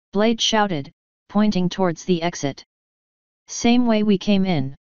 Blade shouted, pointing towards the exit. "Same way we came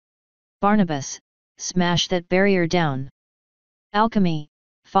in." Barnabas, "Smash that barrier down." Alchemy,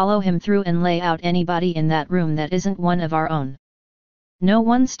 "Follow him through and lay out anybody in that room that isn't one of our own. No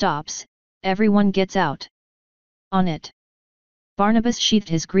one stops, everyone gets out." "On it." Barnabas sheathed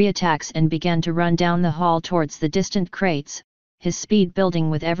his Gree attacks and began to run down the hall towards the distant crates, his speed building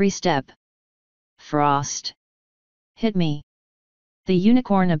with every step. "Frost! Hit me!" The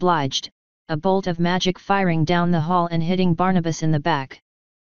unicorn obliged, a bolt of magic firing down the hall and hitting Barnabas in the back.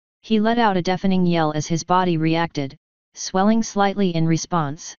 He let out a deafening yell as his body reacted, swelling slightly in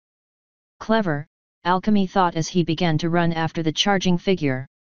response. Clever, Alchemy thought as he began to run after the charging figure.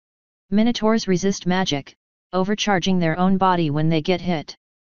 Minotaurs resist magic, overcharging their own body when they get hit.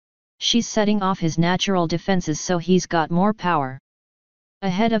 She's setting off his natural defenses so he's got more power.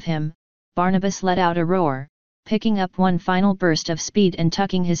 Ahead of him, Barnabas let out a roar, picking up one final burst of speed and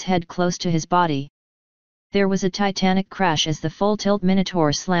tucking his head close to his body. There was a titanic crash as the full-tilt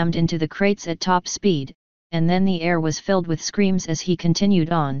Minotaur slammed into the crates at top speed, and then the air was filled with screams as he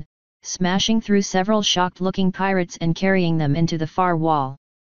continued on, smashing through several shocked-looking pirates and carrying them into the far wall.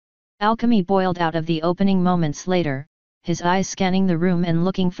 Alchemy boiled out of the opening moments later, his eyes scanning the room and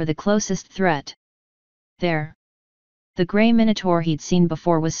looking for the closest threat. There. The grey Minotaur he'd seen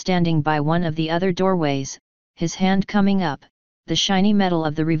before was standing by one of the other doorways, his hand coming up, the shiny metal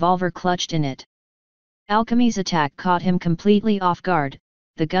of the revolver clutched in it. Alchemy's attack caught him completely off guard,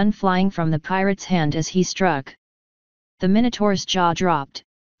 the gun flying from the pirate's hand as he struck. The Minotaur's jaw dropped,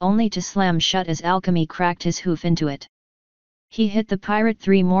 only to slam shut as Alchemy cracked his hoof into it. He hit the pirate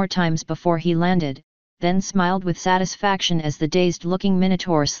 3 more times before he landed, then smiled with satisfaction as the dazed-looking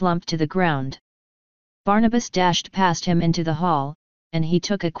Minotaur slumped to the ground. Barnabas dashed past him into the hall, and he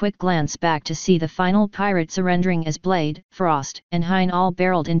took a quick glance back to see the final pirate surrendering as Blade, Frost, and Hein all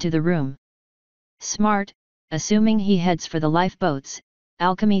barreled into the room. Smart, assuming he heads for the lifeboats,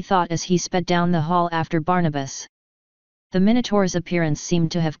 Alchemy thought as he sped down the hall after Barnabas. The Minotaur's appearance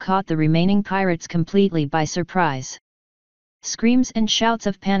seemed to have caught the remaining pirates completely by surprise. Screams and shouts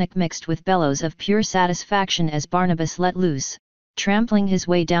of panic mixed with bellows of pure satisfaction as Barnabas let loose, trampling his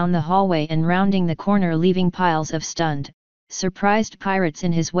way down the hallway and rounding the corner, leaving piles of stunned, surprised pirates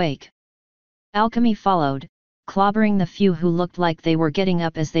in his wake. Alchemy followed, clobbering the few who looked like they were getting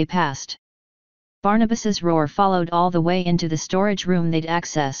up as they passed. Barnabas's roar followed all the way into the storage room they'd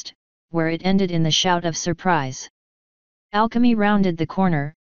accessed, where it ended in the shout of surprise. Alchemy rounded the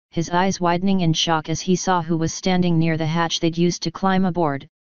corner, his eyes widening in shock as he saw who was standing near the hatch they'd used to climb aboard,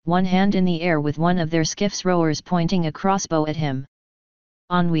 one hand in the air with one of their skiff's rowers pointing a crossbow at him.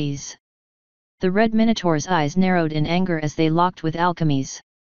 Ennuis. The red Minotaur's eyes narrowed in anger as they locked with Alchemy's.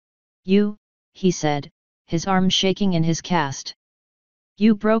 "You," he said, his arm shaking in his cast.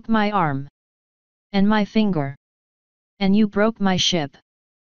 "You broke my arm. And my finger. And you broke my ship."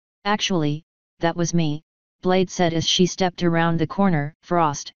 "Actually, that was me," Blade said as she stepped around the corner,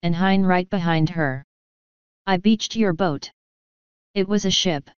 Frost and Hein right behind her. "I beached your boat. It was a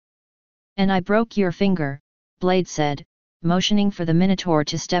ship. And I broke your finger," Blade said, motioning for the Minotaur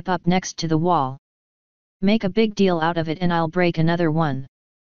to step up next to the wall. "Make a big deal out of it and I'll break another one."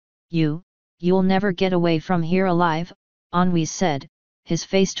 You'll never get away from here alive," Ennuis said, his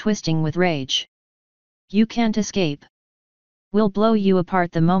face twisting with rage. "You can't escape. We'll blow you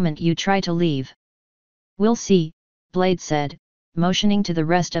apart the moment you try to leave." "We'll see," Blade said, motioning to the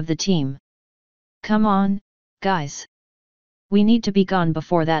rest of the team. "Come on, guys. We need to be gone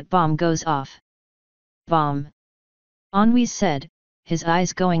before that bomb goes off." "Bomb?" Ennuis said, his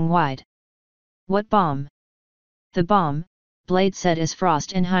eyes going wide. "What bomb?" "The bomb," Blade said as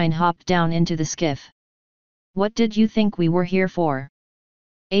Frost and Hein hopped down into the skiff. "What did you think we were here for?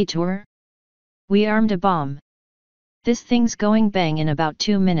 A tour? We armed a bomb. This thing's going bang in about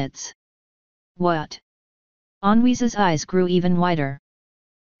 2 minutes." "What?" Ennuis's eyes grew even wider.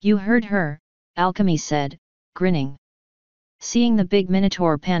 "You heard her," Alchemy said, grinning. Seeing the big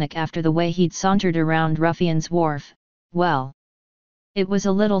Minotaur panic after the way he'd sauntered around Ruffian's Wharf, well, it was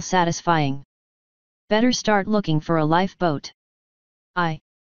a little satisfying. "Better start looking for a lifeboat."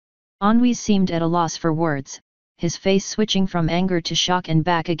 Ennuis seemed at a loss for words, his face switching from anger to shock and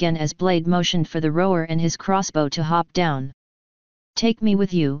back again as Blade motioned for the rower and his crossbow to hop down. "Take me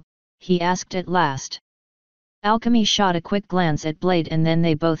with you," he asked at last. Alchemy shot a quick glance at Blade and then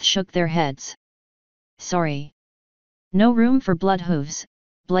they both shook their heads. "Sorry. No room for bloodhooves,"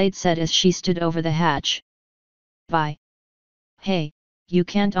 Blade said as she stood over the hatch. "Bye." "Hey, you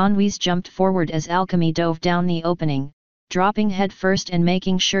can't." Ennuis jumped forward as Alchemy dove down the opening, dropping head first and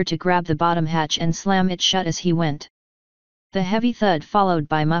making sure to grab the bottom hatch and slam it shut as he went. The heavy thud followed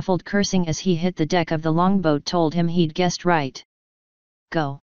by muffled cursing as he hit the deck of the longboat told him he'd guessed right.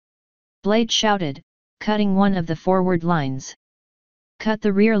 "Go!" Blade shouted, cutting one of the forward lines. "Cut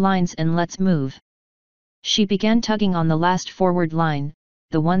the rear lines and let's move." She began tugging on the last forward line,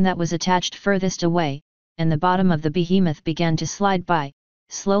 the one that was attached furthest away, and the bottom of the Behemoth began to slide by,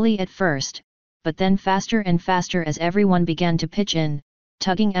 slowly at first, but then faster and faster as everyone began to pitch in,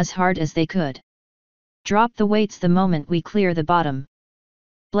 tugging as hard as they could. "Drop the weights the moment we clear the bottom,"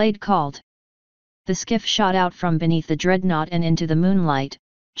 Blade called. The skiff shot out from beneath the dreadnought and into the moonlight,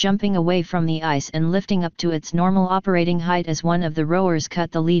 jumping away from the ice and lifting up to its normal operating height as one of the rowers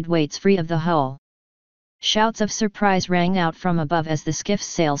cut the lead weights free of the hull. Shouts of surprise rang out from above as the skiff's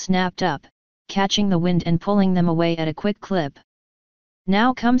sail snapped up, catching the wind and pulling them away at a quick clip.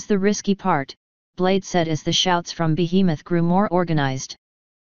 "Now comes the risky part," Blade said as the shouts from Behemoth grew more organized.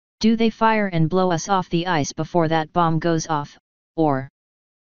 Do they fire and blow us off the ice before that bomb goes off, or?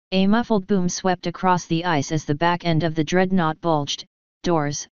 A muffled boom swept across the ice as the back end of the dreadnought bulged,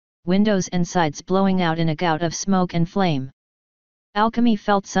 doors, windows and sides blowing out in a gout of smoke and flame. Alchemy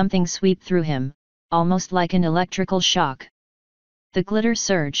felt something sweep through him, almost like an electrical shock. The glitter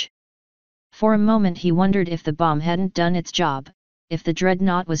surge. For a moment he wondered if the bomb hadn't done its job, if the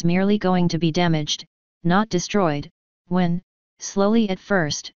dreadnought was merely going to be damaged, not destroyed, when, slowly at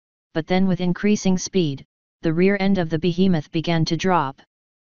first, but then with increasing speed, the rear end of the behemoth began to drop.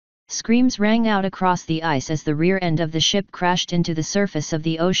 Screams rang out across the ice as the rear end of the ship crashed into the surface of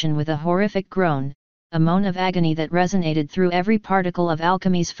the ocean with a horrific groan, a moan of agony that resonated through every particle of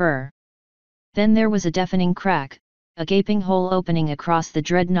Alchemy's fur. Then there was a deafening crack, a gaping hole opening across the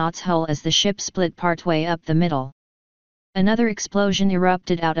dreadnought's hull as the ship split partway up the middle. Another explosion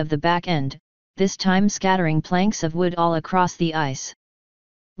erupted out of the back end, this time scattering planks of wood all across the ice.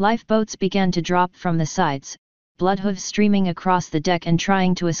 Lifeboats began to drop from the sides, bloodhooves streaming across the deck and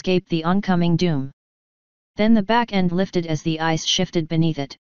trying to escape the oncoming doom. Then the back end lifted as the ice shifted beneath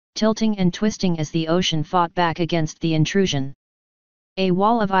it, tilting and twisting as the ocean fought back against the intrusion. A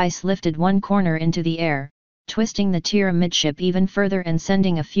wall of ice lifted one corner into the air, twisting the tier amidship even further and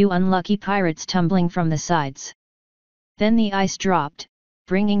sending a few unlucky pirates tumbling from the sides. Then the ice dropped,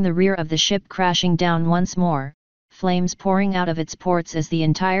 bringing the rear of the ship crashing down once more, flames pouring out of its ports as the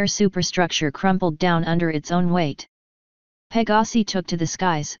entire superstructure crumpled down under its own weight. Pegasi took to the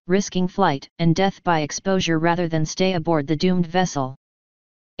skies, risking flight and death by exposure rather than stay aboard the doomed vessel.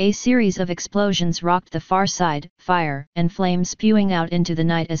 A series of explosions rocked the far side, fire and flames spewing out into the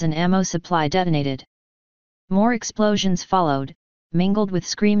night as an ammo supply detonated. More explosions followed, mingled with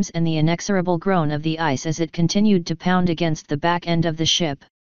screams and the inexorable groan of the ice as it continued to pound against the back end of the ship.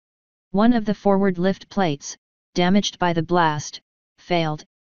 One of the forward lift plates, damaged by the blast, failed,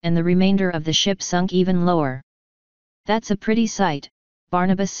 and the remainder of the ship sunk even lower. "That's a pretty sight,"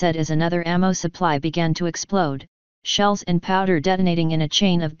 Barnabas said as another ammo supply began to explode, shells and powder detonating in a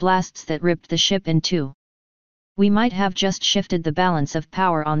chain of blasts that ripped the ship in two. "We might have just shifted the balance of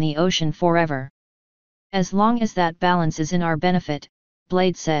power on the ocean forever." "As long as that balance is in our benefit,"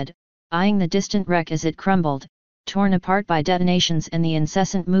 Blade said, eyeing the distant wreck as it crumbled, torn apart by detonations and the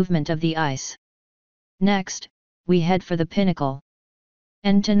incessant movement of the ice. "Next, we head for the pinnacle."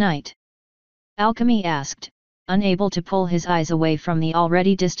 "And tonight?" Alchemy asked, unable to pull his eyes away from the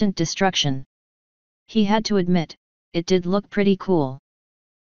already distant destruction. He had to admit, it did look pretty cool.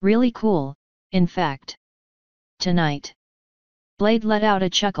 Really cool, in fact. "Tonight?" Blade let out a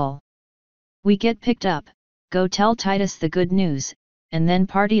chuckle. "We get picked up, go tell Titus the good news, and then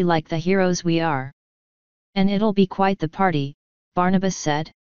party like the heroes we are." "And it'll be quite the party," Barnabas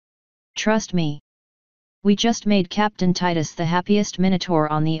said. "Trust me. We just made Captain Titus the happiest Minotaur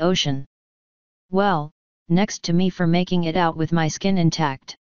on the ocean. Well, next to me for making it out with my skin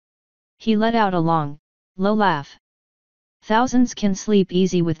intact." He let out a long, low laugh. "Thousands can sleep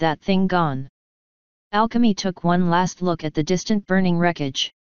easy with that thing gone." Alchemy took one last look at the distant burning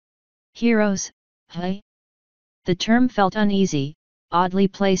wreckage. "Heroes, hey?" The term felt uneasy, oddly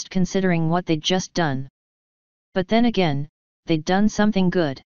placed considering what they'd just done. But then again, they'd done something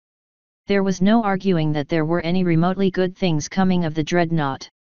good. There was no arguing that there were any remotely good things coming of the dreadnought.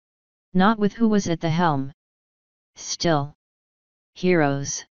 Not with who was at the helm. Still.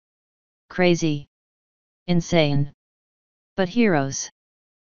 Heroes. Crazy. Insane. But heroes.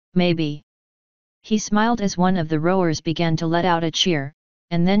 Maybe. He smiled as one of the rowers began to let out a cheer,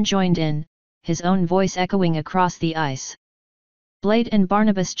 and then joined in, his own voice echoing across the ice. Blade and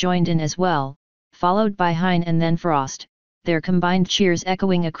Barnabas joined in as well, followed by Hein and then Frost, their combined cheers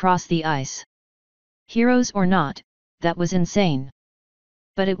echoing across the ice. Heroes or not, that was insane.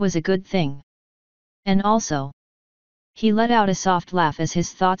 But it was a good thing. And also. He let out a soft laugh as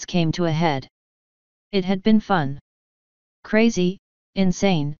his thoughts came to a head. It had been fun. Crazy,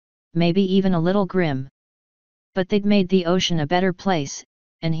 insane, maybe even a little grim. But they'd made the ocean a better place,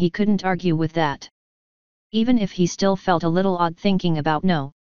 and he couldn't argue with that. Even if he still felt a little odd thinking about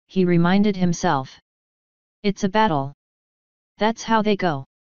no, he reminded himself. It's a battle. That's how they go.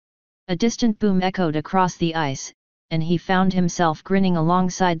 A distant boom echoed across the ice, and he found himself grinning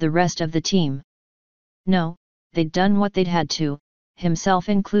alongside the rest of the team. No, they'd done what they'd had to, himself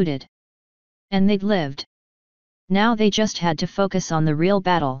included. And they'd lived. Now they just had to focus on the real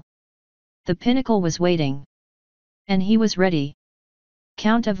battle. The pinnacle was waiting. And he was ready.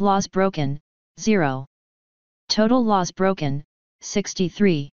 Count of laws broken, 0. Total laws broken,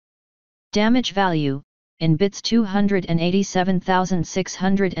 63. Damage value, in bits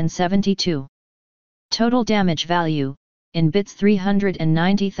 287,672. Total damage value, in bits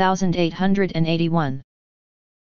 390,881.